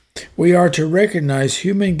authority. We are to recognize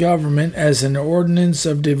human government as an ordinance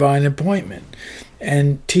of divine appointment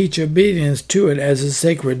and teach obedience to it as a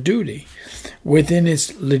sacred duty within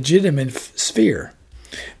its legitimate sphere.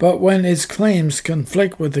 But when its claims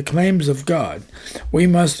conflict with the claims of God, we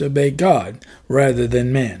must obey God rather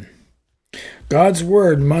than man. God's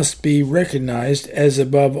word must be recognized as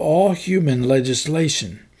above all human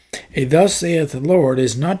legislation. A thus saith the Lord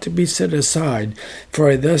is not to be set aside for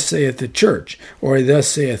a thus saith the church or a thus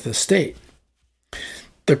saith the state.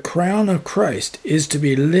 The crown of Christ is to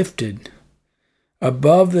be lifted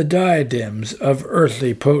above the diadems of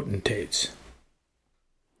earthly potentates.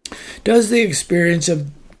 Does the experience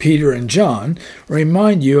of Peter and John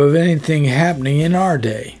remind you of anything happening in our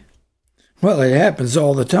day? Well, it happens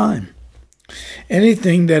all the time.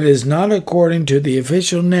 Anything that is not according to the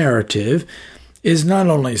official narrative is not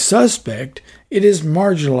only suspect, it is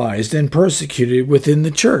marginalized and persecuted within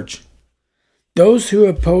the church. Those who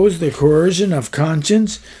oppose the coercion of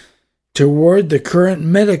conscience toward the current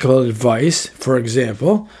medical advice, for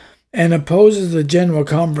example, and opposes the General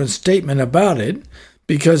Conference statement about it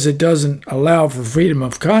because it doesn't allow for freedom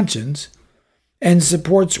of conscience, and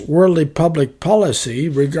supports worldly public policy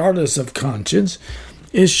regardless of conscience,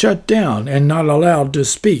 is shut down and not allowed to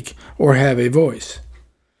speak or have a voice.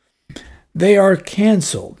 They are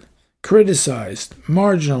canceled, criticized,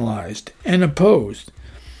 marginalized, and opposed.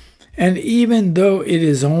 And even though it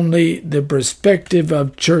is only the perspective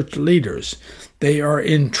of church leaders, they are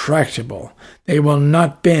intractable. They will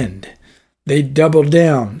not bend. They double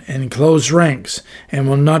down and close ranks and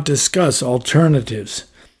will not discuss alternatives.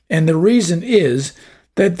 And the reason is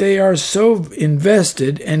that they are so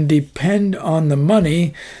invested and depend on the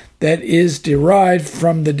money that is derived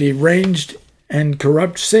from the deranged and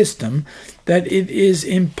corrupt system that it is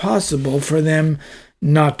impossible for them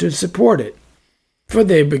not to support it, for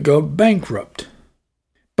they would go bankrupt.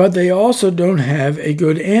 But they also don't have a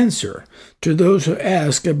good answer to those who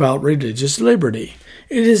ask about religious liberty.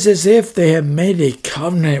 It is as if they have made a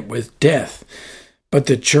covenant with death, but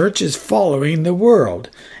the church is following the world,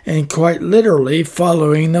 and quite literally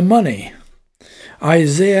following the money.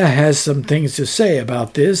 Isaiah has some things to say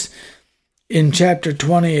about this in chapter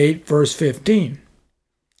 28, verse 15.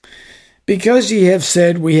 Because ye have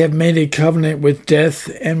said, we have made a covenant with death,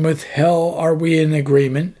 and with hell are we in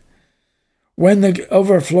agreement. When the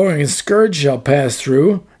overflowing scourge shall pass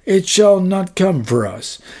through, it shall not come for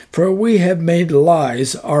us. For we have made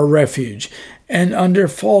lies our refuge, and under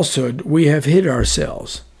falsehood we have hid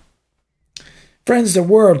ourselves. Friends, the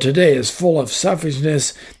world today is full of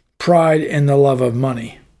selfishness, pride, and the love of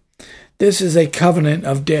money. This is a covenant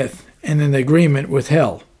of death and an agreement with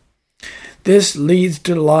hell. This leads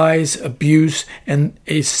to lies, abuse, and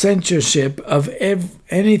a censorship of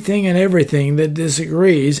anything and everything that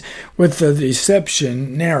disagrees with the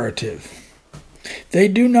deception narrative. They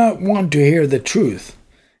do not want to hear the truth,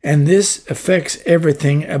 and this affects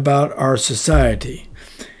everything about our society.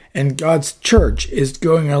 And God's church is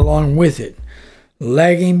going along with it,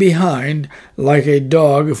 lagging behind like a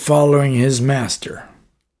dog following his master.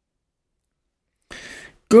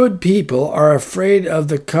 Good people are afraid of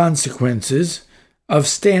the consequences of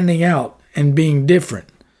standing out and being different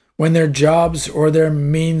When their jobs or their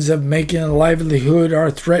means of making a livelihood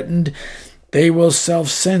are threatened, they will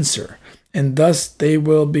self-censor, and thus they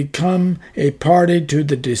will become a party to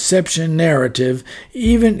the deception narrative,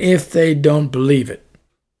 even if they don't believe it.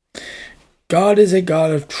 God is a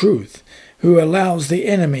God of truth, who allows the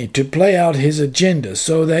enemy to play out his agenda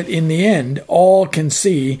so that in the end all can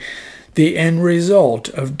see the end result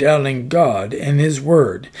of doubting God and His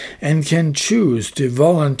Word, and can choose to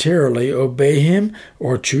voluntarily obey Him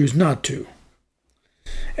or choose not to.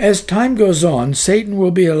 As time goes on, Satan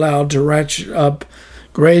will be allowed to ratchet up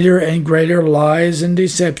greater and greater lies and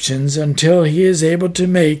deceptions until he is able to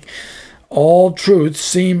make all truth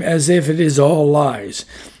seem as if it is all lies,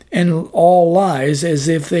 and all lies as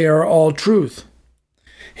if they are all truth.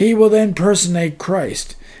 He will then personate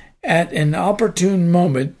Christ at an opportune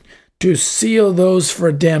moment to seal those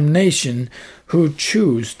for damnation who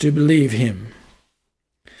choose to believe him.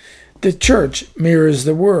 The church mirrors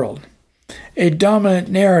the world. A dominant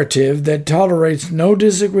narrative that tolerates no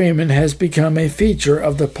disagreement has become a feature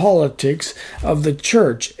of the politics of the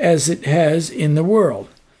church as it has in the world.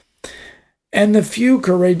 And the few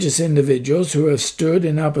courageous individuals who have stood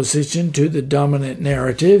in opposition to the dominant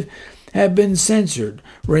narrative have been censored,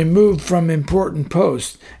 removed from important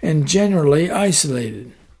posts, and generally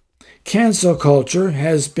isolated. Cancel culture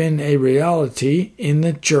has been a reality in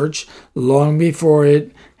the church long before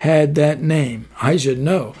it had that name. I should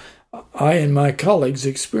know. I and my colleagues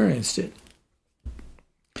experienced it.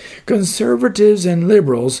 Conservatives and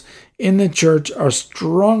liberals in the church are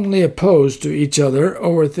strongly opposed to each other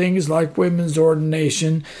over things like women's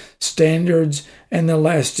ordination, standards, and the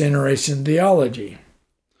last generation theology.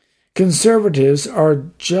 Conservatives are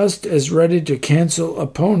just as ready to cancel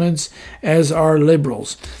opponents as are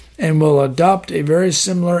liberals, and will adopt a very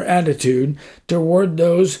similar attitude toward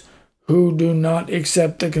those who do not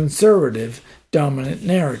accept the conservative dominant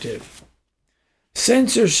narrative.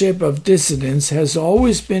 Censorship of dissidents has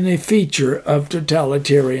always been a feature of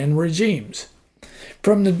totalitarian regimes.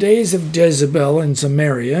 From the days of Jezebel in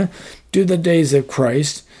Samaria to the days of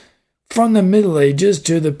Christ, from the Middle Ages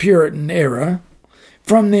to the Puritan era,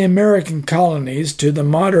 from the American colonies to the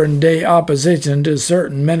modern-day opposition to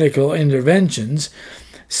certain medical interventions,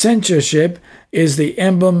 censorship is the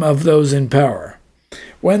emblem of those in power.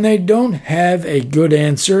 When they don't have a good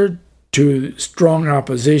answer to strong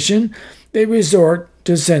opposition, they resort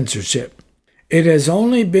to censorship. It has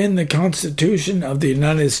only been the Constitution of the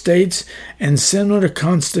United States and similar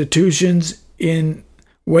constitutions in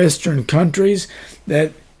Western countries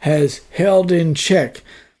that has held in check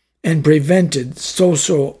and prevented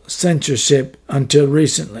social censorship until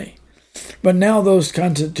recently. But now those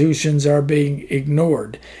constitutions are being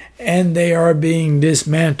ignored, and they are being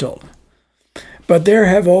dismantled. But there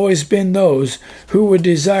have always been those who would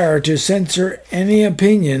desire to censor any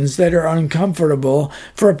opinions that are uncomfortable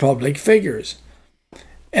for public figures.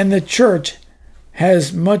 And the church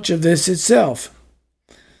has much of this itself.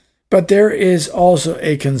 But there is also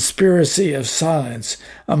a conspiracy of silence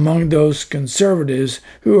among those conservatives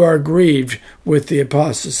who are grieved with the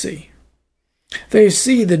apostasy. They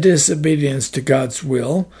see the disobedience to God's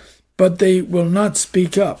will, but they will not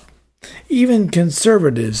speak up. Even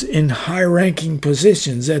conservatives in high-ranking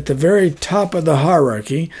positions at the very top of the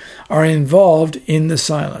hierarchy are involved in the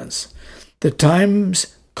silence. The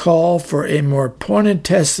times call for a more pointed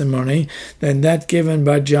testimony than that given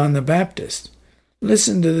by John the Baptist.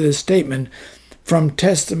 Listen to this statement from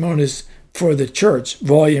Testimonies for the Church,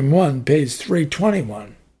 Volume 1, page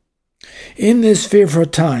 321. In this fearful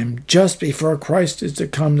time, just before Christ is to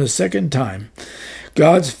come the second time,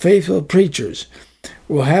 God's faithful preachers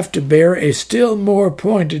will have to bear a still more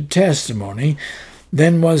pointed testimony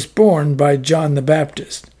than was borne by John the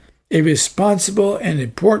Baptist. A responsible and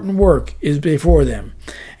important work is before them,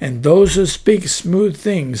 and those who speak smooth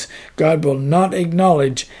things God will not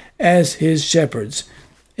acknowledge as his shepherds.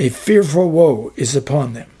 A fearful woe is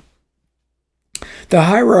upon them. The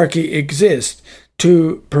hierarchy exists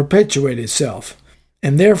to perpetuate itself,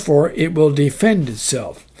 and therefore it will defend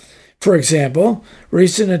itself. For example,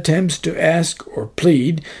 recent attempts to ask or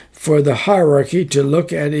plead for the hierarchy to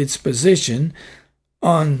look at its position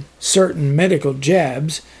on certain medical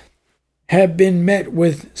jabs have been met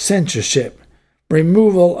with censorship,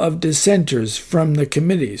 removal of dissenters from the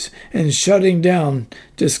committees, and shutting down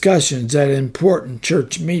discussions at important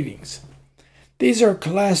church meetings. These are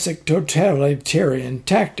classic totalitarian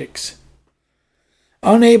tactics.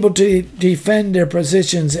 Unable to defend their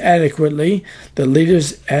positions adequately, the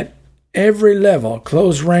leaders at every level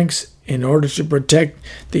close ranks in order to protect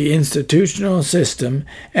the institutional system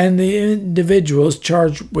and the individuals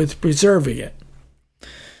charged with preserving it.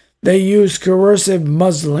 They use coercive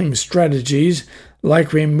muzzling strategies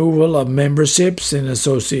like removal of memberships in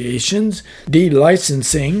associations,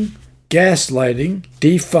 delicensing, gaslighting,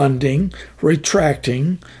 defunding,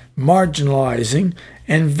 retracting, marginalizing,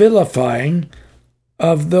 and vilifying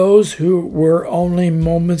of those who were only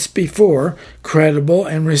moments before credible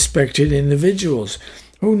and respected individuals,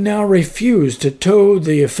 who now refuse to toe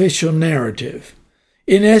the official narrative.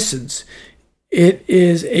 In essence, it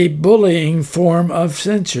is a bullying form of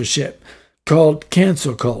censorship called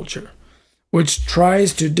cancel culture, which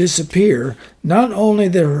tries to disappear not only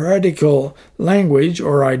the heretical language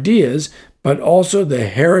or ideas, but also the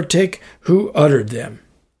heretic who uttered them.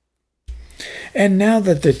 And now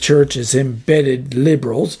that the church has embedded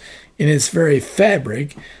liberals in its very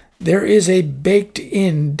fabric, there is a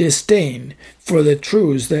baked-in disdain for the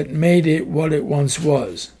truths that made it what it once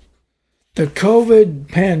was. The COVID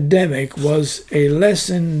pandemic was a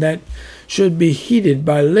lesson that should be heeded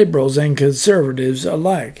by liberals and conservatives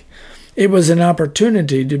alike. It was an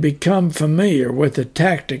opportunity to become familiar with the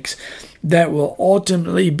tactics that will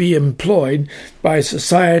ultimately be employed by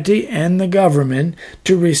society and the government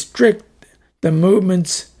to restrict the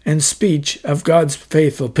movements and speech of God's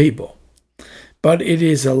faithful people. But it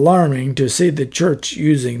is alarming to see the church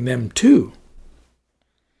using them too.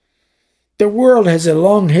 The world has a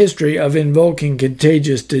long history of invoking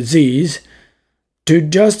contagious disease to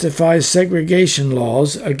justify segregation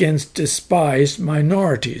laws against despised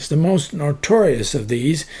minorities. The most notorious of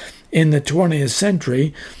these in the 20th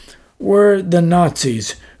century were the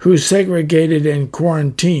Nazis, who segregated and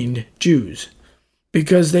quarantined Jews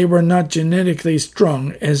because they were not genetically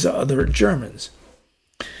strong as other Germans.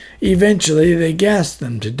 Eventually, they gassed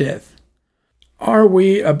them to death. Are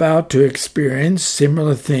we about to experience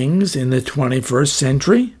similar things in the 21st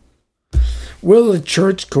century? Will the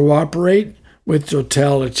church cooperate with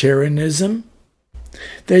totalitarianism?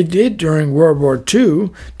 They did during World War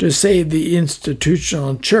II to save the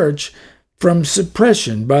institutional church from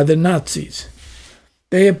suppression by the Nazis.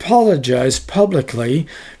 They apologized publicly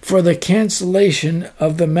for the cancellation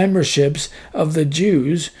of the memberships of the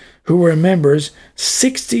Jews who were members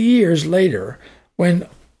 60 years later when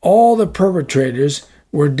all the perpetrators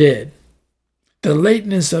were dead. The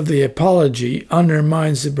lateness of the apology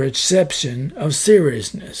undermines the perception of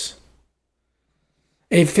seriousness.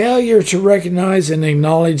 A failure to recognize and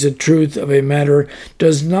acknowledge the truth of a matter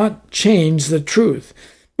does not change the truth,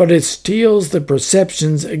 but it steels the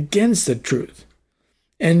perceptions against the truth,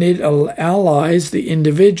 and it allies the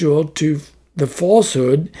individual to the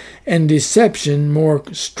falsehood and deception more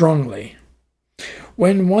strongly.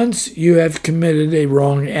 When once you have committed a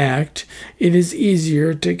wrong act, it is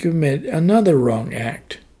easier to commit another wrong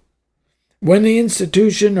act. When the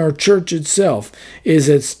institution or church itself is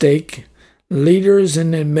at stake, leaders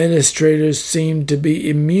and administrators seem to be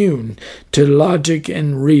immune to logic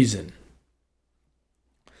and reason.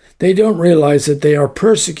 They don't realize that they are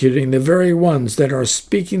persecuting the very ones that are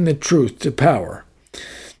speaking the truth to power.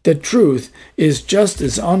 The truth is just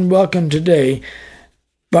as unwelcome today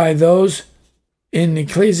by those in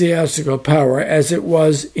ecclesiastical power as it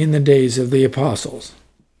was in the days of the apostles.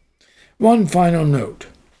 One final note.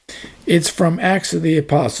 It's from Acts of the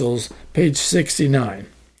Apostles, page 69.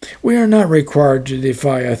 We are not required to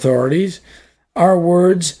defy authorities. Our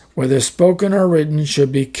words, whether spoken or written,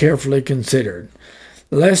 should be carefully considered,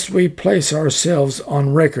 lest we place ourselves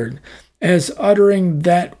on record as uttering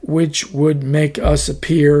that which would make us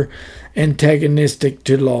appear antagonistic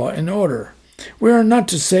to law and order. We are not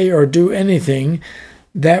to say or do anything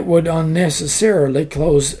that would unnecessarily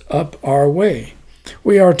close up our way.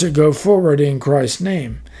 We are to go forward in Christ's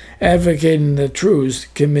name, advocating the truths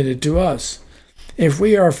committed to us. If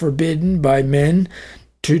we are forbidden by men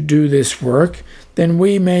to do this work, then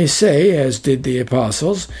we may say, as did the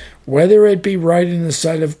apostles, whether it be right in the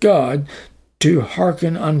sight of God to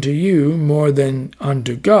hearken unto you more than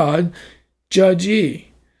unto God, judge ye.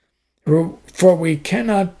 For we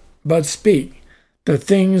cannot but speak the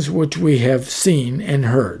things which we have seen and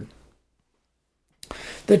heard.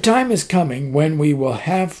 The time is coming when we will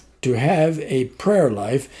have to have a prayer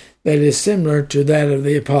life that is similar to that of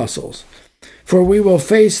the apostles, for we will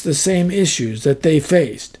face the same issues that they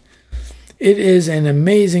faced. It is an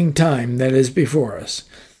amazing time that is before us.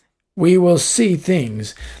 We will see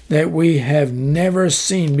things that we have never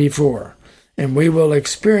seen before, and we will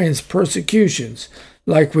experience persecutions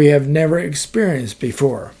like we have never experienced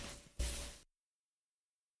before.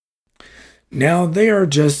 Now they are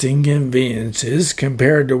just inconveniences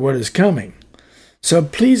compared to what is coming. So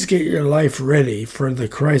please get your life ready for the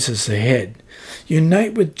crisis ahead.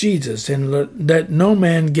 Unite with Jesus and let no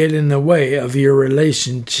man get in the way of your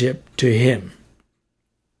relationship to Him.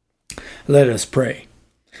 Let us pray.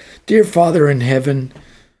 Dear Father in heaven,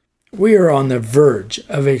 we are on the verge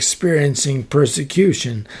of experiencing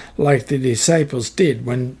persecution like the disciples did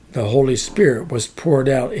when the Holy Spirit was poured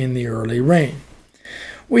out in the early rain.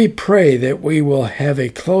 We pray that we will have a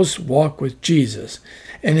close walk with Jesus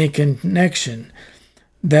and a connection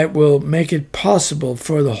that will make it possible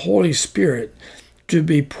for the Holy Spirit to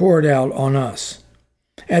be poured out on us.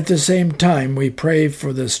 At the same time, we pray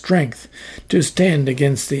for the strength to stand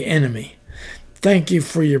against the enemy. Thank you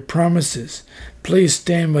for your promises. Please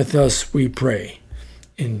stand with us, we pray.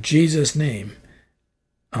 In Jesus' name,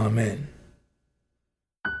 amen.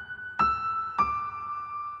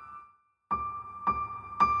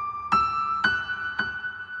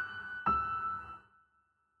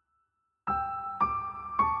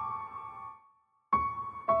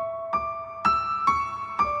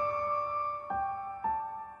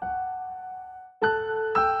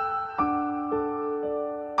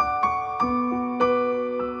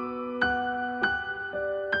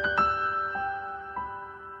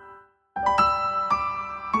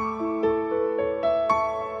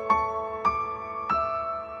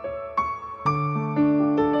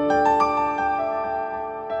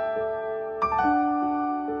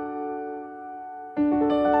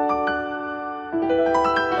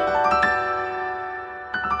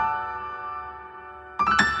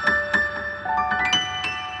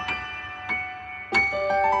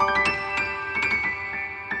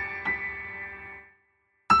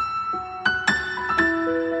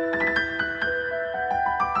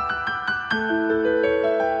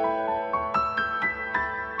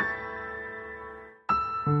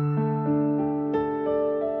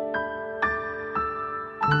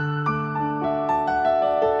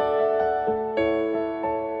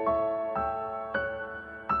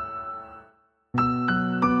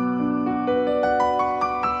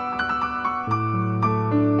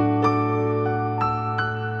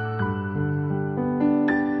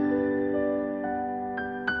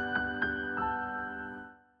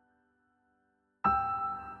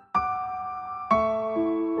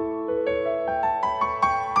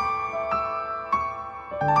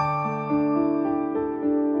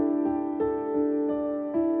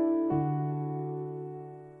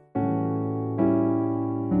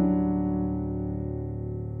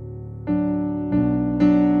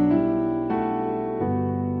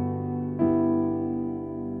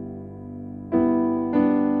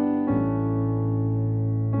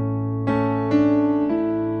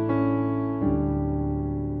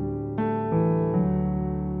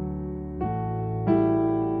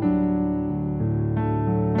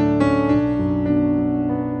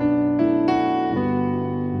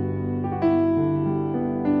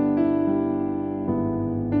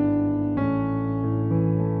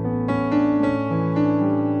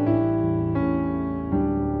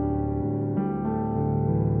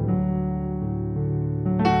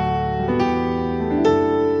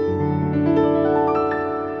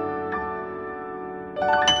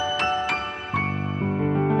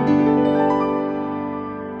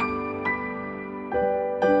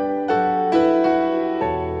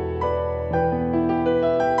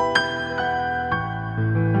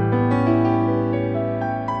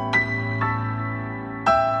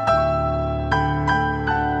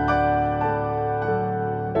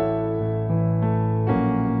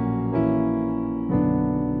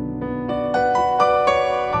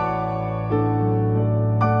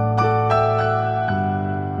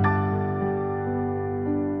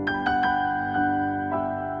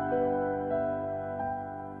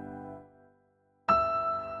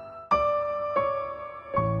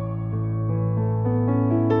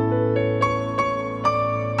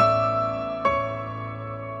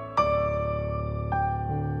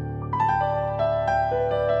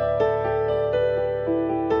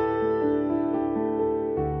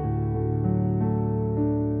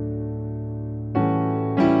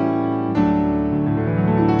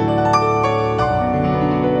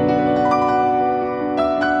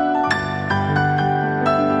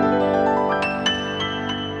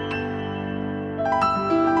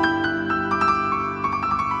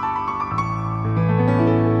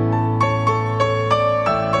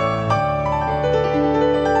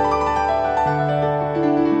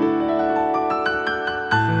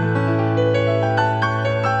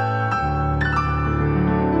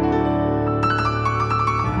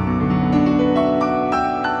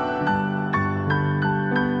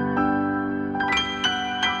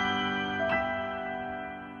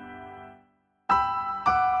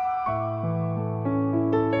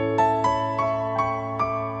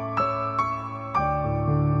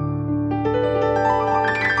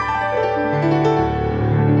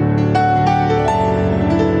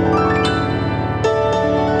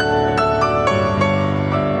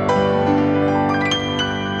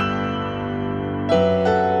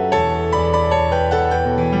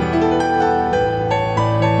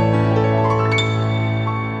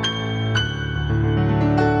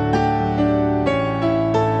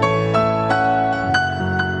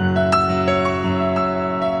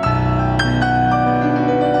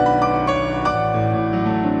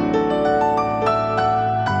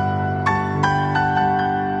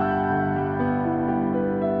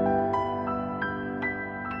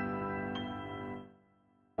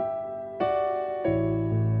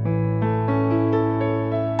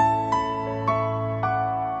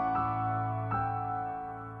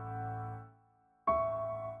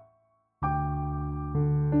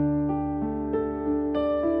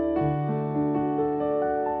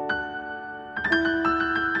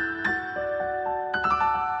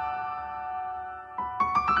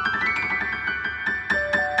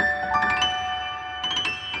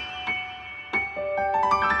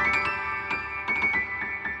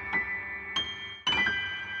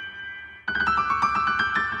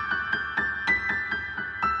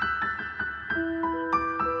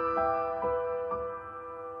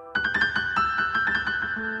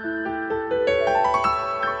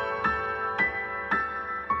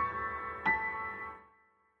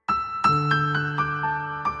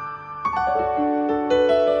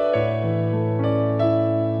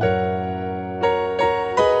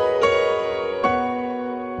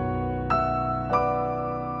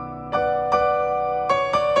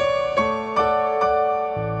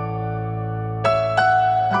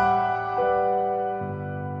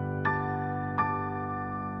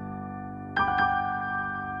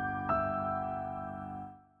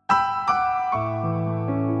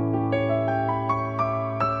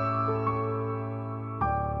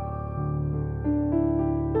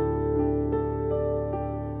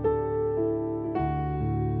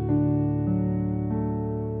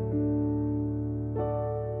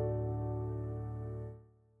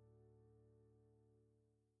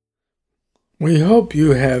 We hope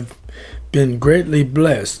you have been greatly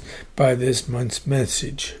blessed by this month's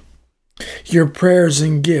message. Your prayers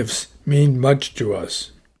and gifts mean much to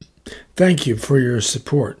us. Thank you for your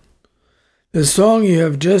support. The song you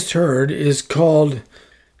have just heard is called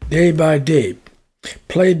Day by Day,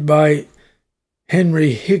 played by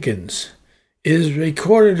Henry Higgins. It is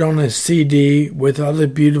recorded on a CD with other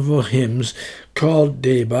beautiful hymns called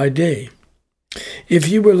Day by Day. If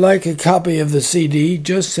you would like a copy of the CD,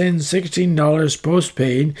 just send $16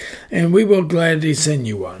 postpaid and we will gladly send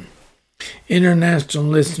you one. International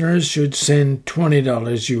listeners should send $20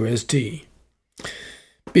 USD.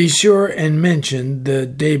 Be sure and mention the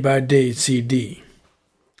Day by Day CD.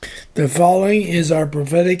 The following is our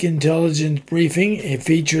Prophetic Intelligence Briefing, a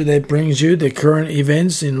feature that brings you the current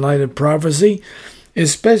events in light of prophecy,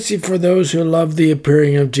 especially for those who love the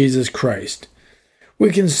appearing of Jesus Christ.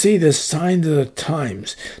 We can see the signs of the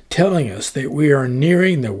times telling us that we are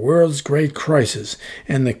nearing the world's great crisis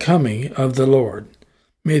and the coming of the Lord.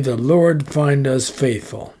 May the Lord find us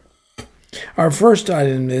faithful. Our first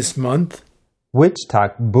item this month: Witch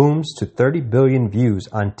Talk booms to 30 billion views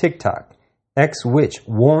on TikTok. Ex-witch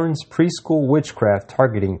warns preschool witchcraft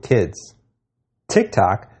targeting kids.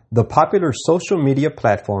 TikTok, the popular social media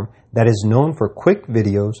platform that is known for quick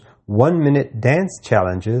videos, 1-minute dance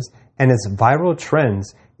challenges, and its viral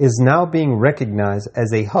trends, is now being recognized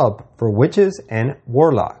as a hub for witches and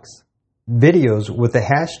warlocks. Videos with the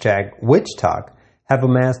hashtag WitchTalk have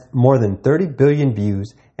amassed more than 30 billion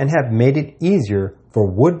views and have made it easier for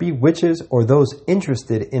would-be witches or those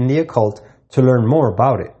interested in the occult to learn more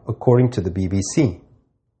about it, according to the BBC.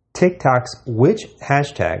 TikTok's witch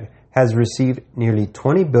hashtag has received nearly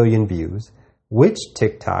 20 billion views, Witch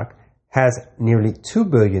TikTok has nearly 2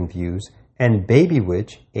 billion views, and Baby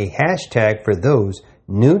Witch, a hashtag for those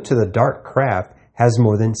new to the dark craft, has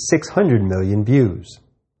more than 600 million views.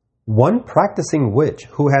 One practicing witch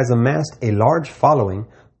who has amassed a large following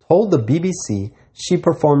told the BBC she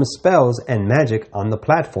performs spells and magic on the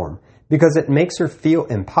platform because it makes her feel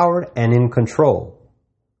empowered and in control.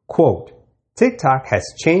 Quote, TikTok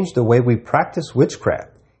has changed the way we practice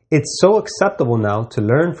witchcraft. It's so acceptable now to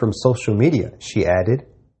learn from social media, she added.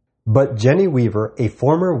 But Jenny Weaver, a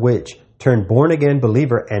former witch turned born-again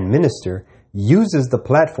believer and minister, uses the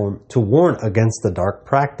platform to warn against the dark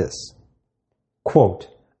practice. Quote,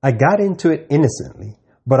 I got into it innocently,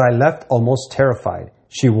 but I left almost terrified,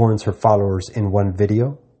 she warns her followers in one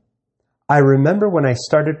video. I remember when I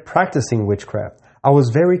started practicing witchcraft, I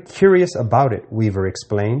was very curious about it, Weaver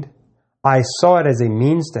explained. I saw it as a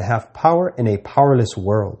means to have power in a powerless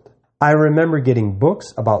world. I remember getting books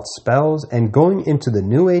about spells and going into the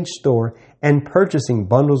New Age store and purchasing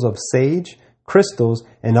bundles of sage, crystals,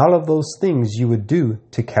 and all of those things you would do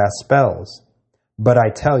to cast spells. But I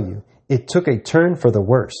tell you, it took a turn for the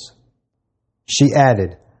worse. She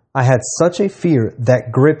added, I had such a fear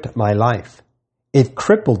that gripped my life. It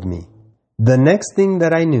crippled me. The next thing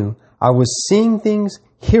that I knew, I was seeing things,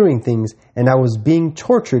 hearing things, and I was being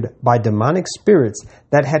tortured by demonic spirits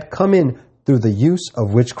that had come in through the use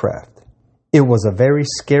of witchcraft. It was a very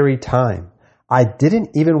scary time. I didn't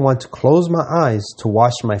even want to close my eyes to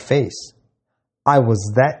wash my face. I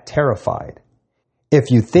was that terrified. If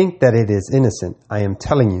you think that it is innocent, I am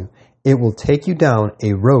telling you, it will take you down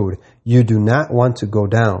a road you do not want to go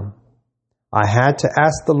down. I had to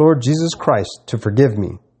ask the Lord Jesus Christ to forgive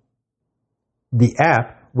me. The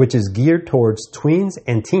app, which is geared towards tweens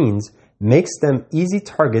and teens, makes them easy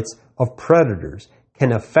targets of predators,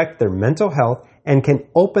 can affect their mental health, and can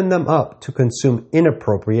open them up to consume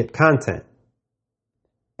inappropriate content.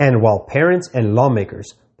 And while parents and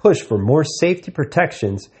lawmakers push for more safety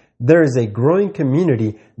protections, there is a growing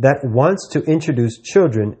community that wants to introduce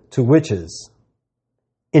children to witches.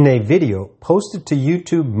 In a video posted to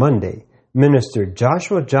YouTube Monday, Minister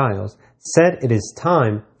Joshua Giles said it is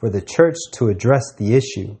time for the church to address the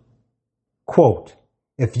issue. Quote,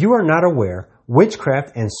 if you are not aware,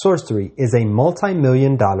 witchcraft and sorcery is a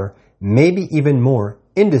multi-million-dollar, maybe even more,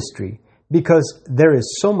 industry because there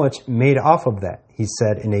is so much made off of that, he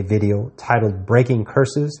said in a video titled Breaking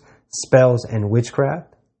Curses, Spells, and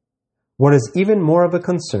Witchcraft. What is even more of a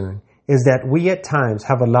concern is that we at times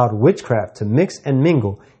have allowed witchcraft to mix and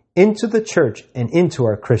mingle into the church and into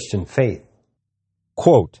our Christian faith.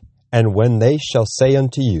 Quote, and when they shall say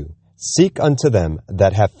unto you, seek unto them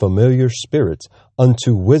that have familiar spirits,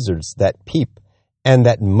 unto wizards that peep, and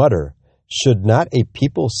that mutter, should not a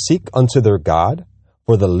people seek unto their God,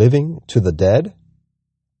 for the living to the dead?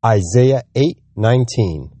 Isaiah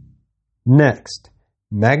 8:19. Next,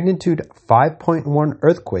 magnitude 5.1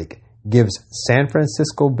 earthquake gives San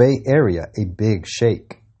Francisco Bay Area a big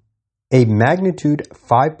shake. A magnitude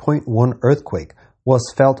 5.1 earthquake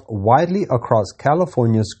was felt widely across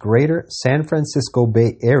California's greater San Francisco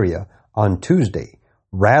Bay Area on Tuesday,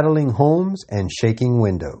 rattling homes and shaking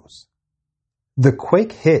windows. The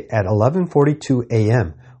quake hit at 11:42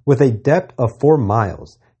 a.m. with a depth of 4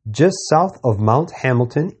 miles, just south of Mount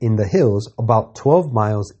Hamilton in the hills about 12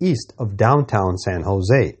 miles east of downtown San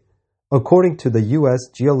Jose. According to the U.S.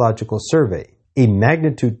 Geological Survey, a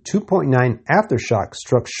magnitude 2.9 aftershock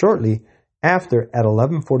struck shortly after at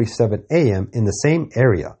 11:47 a.m. in the same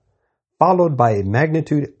area, followed by a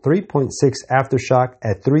magnitude 3.6 aftershock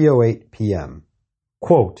at 3:08 p.m.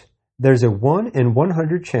 Quote, "There's a 1 in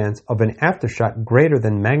 100 chance of an aftershock greater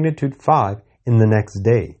than magnitude 5 in the next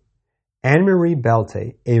day," Anne-Marie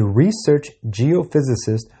Balte, a research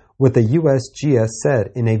geophysicist with the USGS,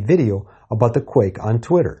 said in a video about the quake on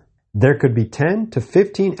Twitter. There could be 10 to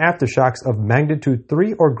 15 aftershocks of magnitude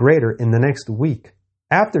 3 or greater in the next week.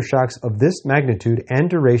 Aftershocks of this magnitude and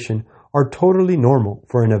duration are totally normal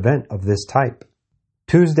for an event of this type.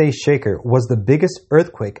 Tuesday's shaker was the biggest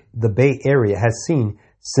earthquake the Bay Area has seen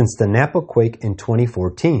since the Napa quake in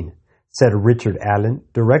 2014, said Richard Allen,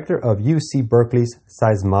 director of UC Berkeley's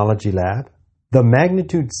Seismology Lab. The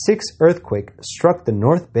magnitude 6 earthquake struck the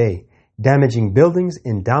North Bay, damaging buildings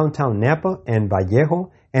in downtown Napa and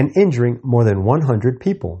Vallejo and injuring more than 100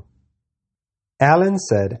 people. Allen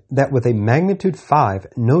said that with a magnitude 5,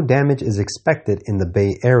 no damage is expected in the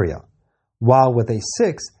Bay Area, while with a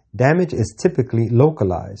 6, damage is typically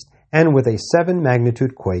localized, and with a 7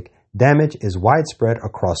 magnitude quake, damage is widespread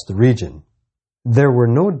across the region. There were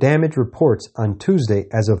no damage reports on Tuesday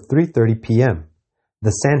as of 3:30 p.m.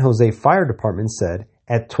 The San Jose Fire Department said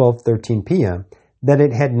at 12:13 p.m. that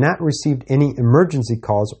it had not received any emergency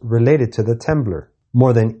calls related to the temblor.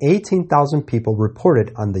 More than 18,000 people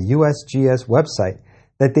reported on the USGS website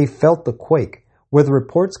that they felt the quake, with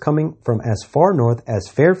reports coming from as far north as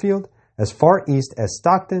Fairfield, as far east as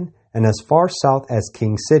Stockton, and as far south as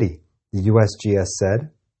King City, the USGS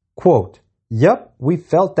said. Quote, "Yep, we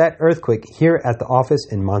felt that earthquake here at the office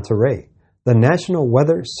in Monterey," the National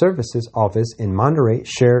Weather Services office in Monterey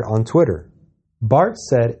shared on Twitter. BART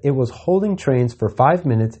said it was holding trains for 5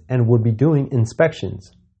 minutes and would be doing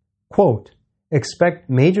inspections. Quote, "Expect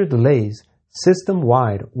major delays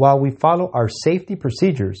system-wide while we follow our safety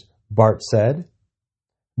procedures," BART said.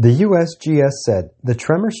 The USGS said the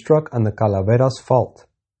tremor struck on the Calaveras Fault.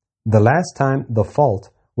 The last time the fault,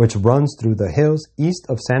 which runs through the hills east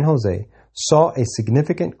of San Jose, saw a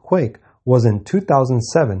significant quake was in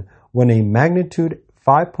 2007 when a magnitude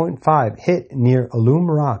 5.5 hit near Alum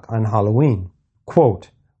Rock on Halloween.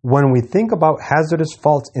 Quote, "When we think about hazardous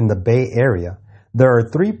faults in the Bay Area, there are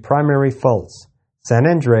 3 primary faults: San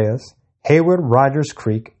Andreas, Hayward-Rogers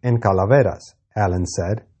Creek, and Calaveras," Allen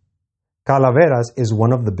said. Calaveras is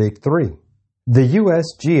one of the big 3. The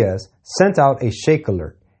USGS sent out a shake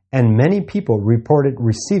alert, and many people reported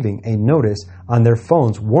receiving a notice on their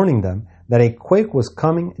phones warning them that a quake was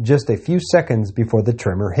coming just a few seconds before the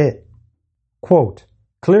tremor hit. Quote,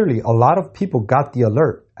 "Clearly a lot of people got the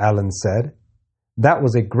alert," Allen said. "That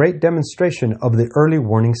was a great demonstration of the early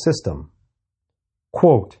warning system."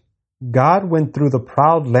 Quote, "God went through the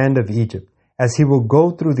proud land of Egypt as he will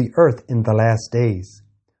go through the earth in the last days.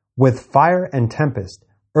 With fire and tempest,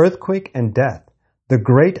 earthquake and death, the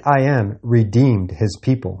great I Am redeemed his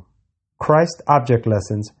people." Christ Object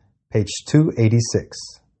Lessons, page 286.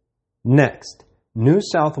 Next, New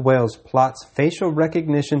South Wales plots facial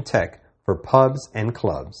recognition tech for pubs and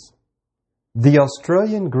clubs. The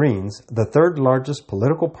Australian Greens, the 3rd largest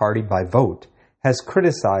political party by vote, has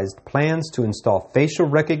criticized plans to install facial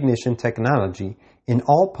recognition technology in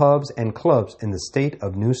all pubs and clubs in the state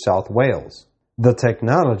of New South Wales. The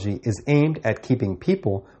technology is aimed at keeping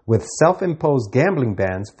people with self-imposed gambling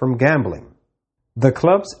bans from gambling. The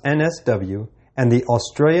club's NSW and the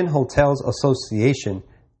Australian Hotels Association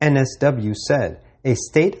NSW said a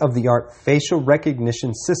state-of-the-art facial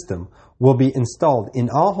recognition system will be installed in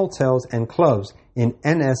all hotels and clubs in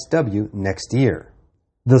NSW next year.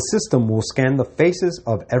 The system will scan the faces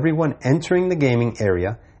of everyone entering the gaming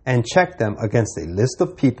area and check them against a list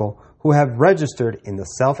of people who have registered in the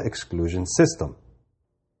self-exclusion system.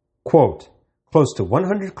 Quote, "Close to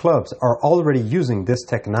 100 clubs are already using this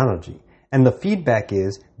technology, and the feedback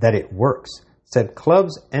is that it works," said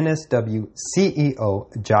Club's NSW CEO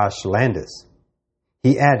Josh Landis.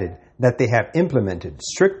 He added that they have implemented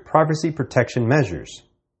strict privacy protection measures.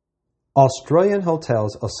 Australian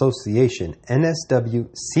Hotels Association NSW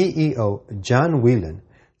CEO John Whelan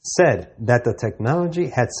said that the technology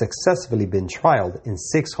had successfully been trialed in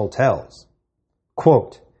 6 hotels.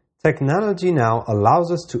 Quote, Technology now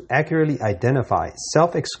allows us to accurately identify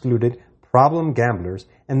self-excluded problem gamblers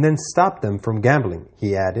and then stop them from gambling,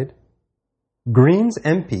 he added. Greens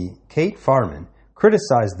MP Kate Farman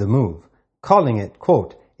criticized the move, calling it,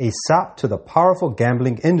 quote, a sop to the powerful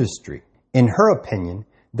gambling industry. In her opinion,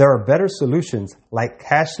 there are better solutions like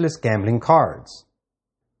cashless gambling cards.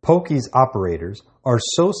 Pokies operators are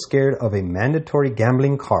so scared of a mandatory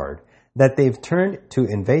gambling card that they've turned to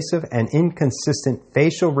invasive and inconsistent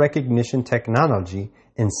facial recognition technology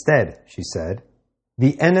instead, she said.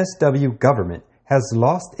 The NSW government has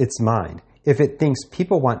lost its mind if it thinks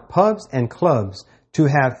people want pubs and clubs to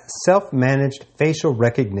have self-managed facial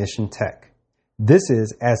recognition tech. This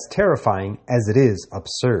is as terrifying as it is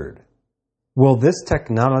absurd. Will this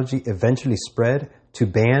technology eventually spread to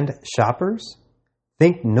banned shoppers?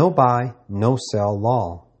 Think no buy, no sell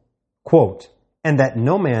law. Quote, and that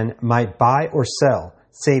no man might buy or sell,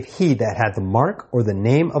 save he that had the mark or the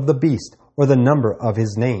name of the beast or the number of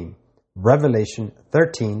his name. Revelation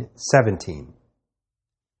 13:17.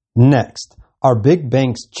 Next, are big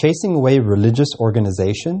banks chasing away religious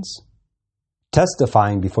organizations?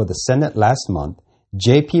 Testifying before the Senate last month,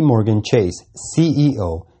 J.P. Morgan Chase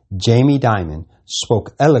CEO Jamie Dimon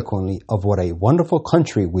spoke eloquently of what a wonderful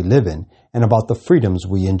country we live in and about the freedoms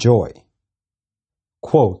we enjoy.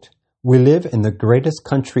 Quote, we live in the greatest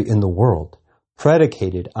country in the world,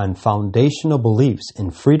 predicated on foundational beliefs in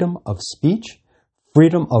freedom of speech,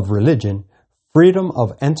 freedom of religion, freedom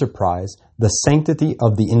of enterprise, the sanctity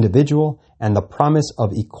of the individual, and the promise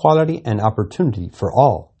of equality and opportunity for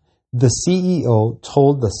all, the CEO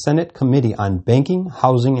told the Senate Committee on Banking,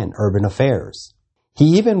 Housing, and Urban Affairs.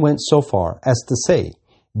 He even went so far as to say,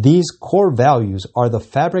 these core values are the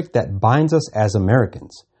fabric that binds us as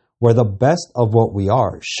Americans, where the best of what we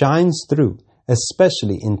are shines through,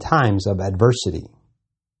 especially in times of adversity.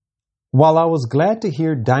 While I was glad to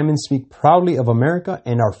hear Dimon speak proudly of America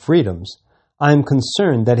and our freedoms, I am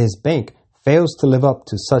concerned that his bank fails to live up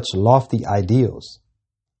to such lofty ideals.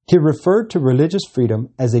 He referred to religious freedom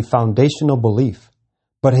as a foundational belief,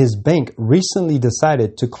 but his bank recently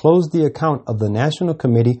decided to close the account of the National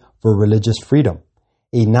Committee for Religious Freedom,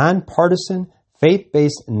 a nonpartisan,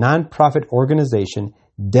 faith-based nonprofit organization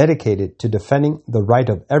dedicated to defending the right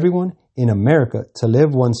of everyone in America to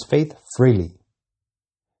live one's faith freely.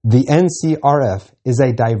 The NCRF is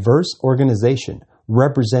a diverse organization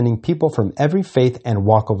representing people from every faith and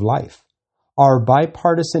walk of life. Our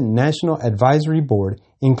bipartisan National Advisory Board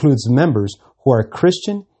includes members who are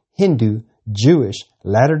Christian, Hindu, Jewish,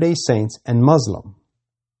 Latter-day Saints, and Muslim.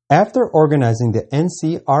 After organizing the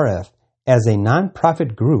NCRF as a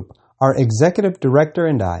nonprofit group, our executive director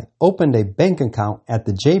and I opened a bank account at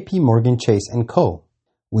the J.P. Morgan Chase & Co.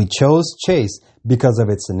 We chose Chase because of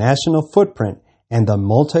its national footprint and the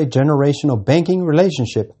multi-generational banking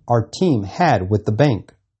relationship our team had with the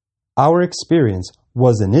bank. Our experience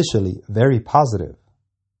was initially very positive.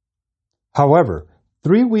 However,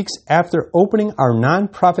 3 weeks after opening our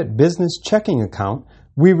nonprofit business checking account,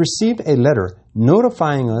 we received a letter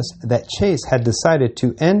notifying us that Chase had decided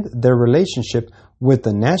to end their relationship with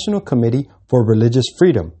the National Committee for Religious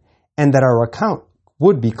Freedom and that our account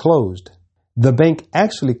would be closed. The bank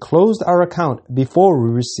actually closed our account before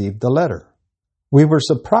we received the letter. We were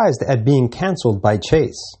surprised at being canceled by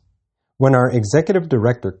Chase. When our executive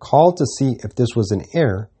director called to see if this was an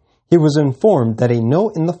error, he was informed that a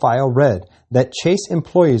note in the file read that Chase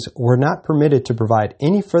employees were not permitted to provide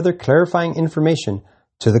any further clarifying information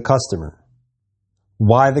to the customer.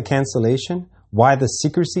 Why the cancellation? Why the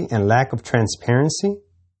secrecy and lack of transparency?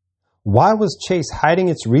 Why was Chase hiding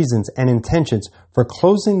its reasons and intentions for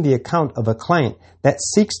closing the account of a client that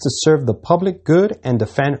seeks to serve the public good and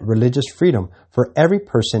defend religious freedom for every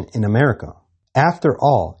person in America? After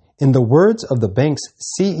all, in the words of the bank's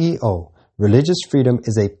CEO, religious freedom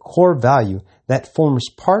is a core value that forms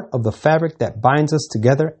part of the fabric that binds us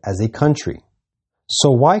together as a country. So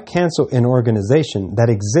why cancel an organization that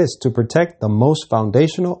exists to protect the most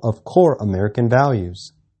foundational of core American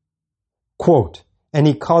values? Quote, and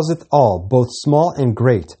he causeth all, both small and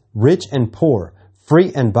great, rich and poor,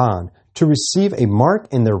 free and bond, to receive a mark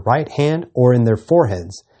in their right hand or in their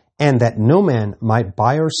foreheads, and that no man might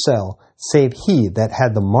buy or sell, save he that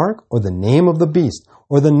had the mark or the name of the beast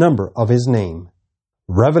or the number of his name.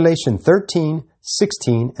 Revelation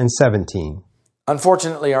 13:16 and 17.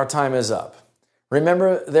 Unfortunately, our time is up.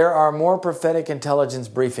 Remember, there are more prophetic intelligence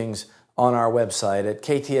briefings on our website at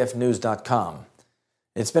ktfnews.com.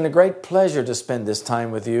 It's been a great pleasure to spend this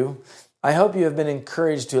time with you. I hope you have been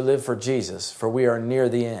encouraged to live for Jesus, for we are near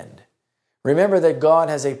the end. Remember that God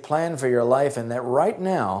has a plan for your life and that right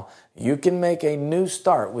now you can make a new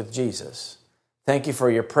start with Jesus. Thank you for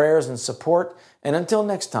your prayers and support. And until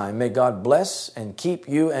next time, may God bless and keep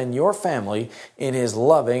you and your family in His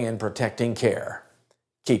loving and protecting care.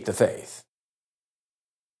 Keep the faith.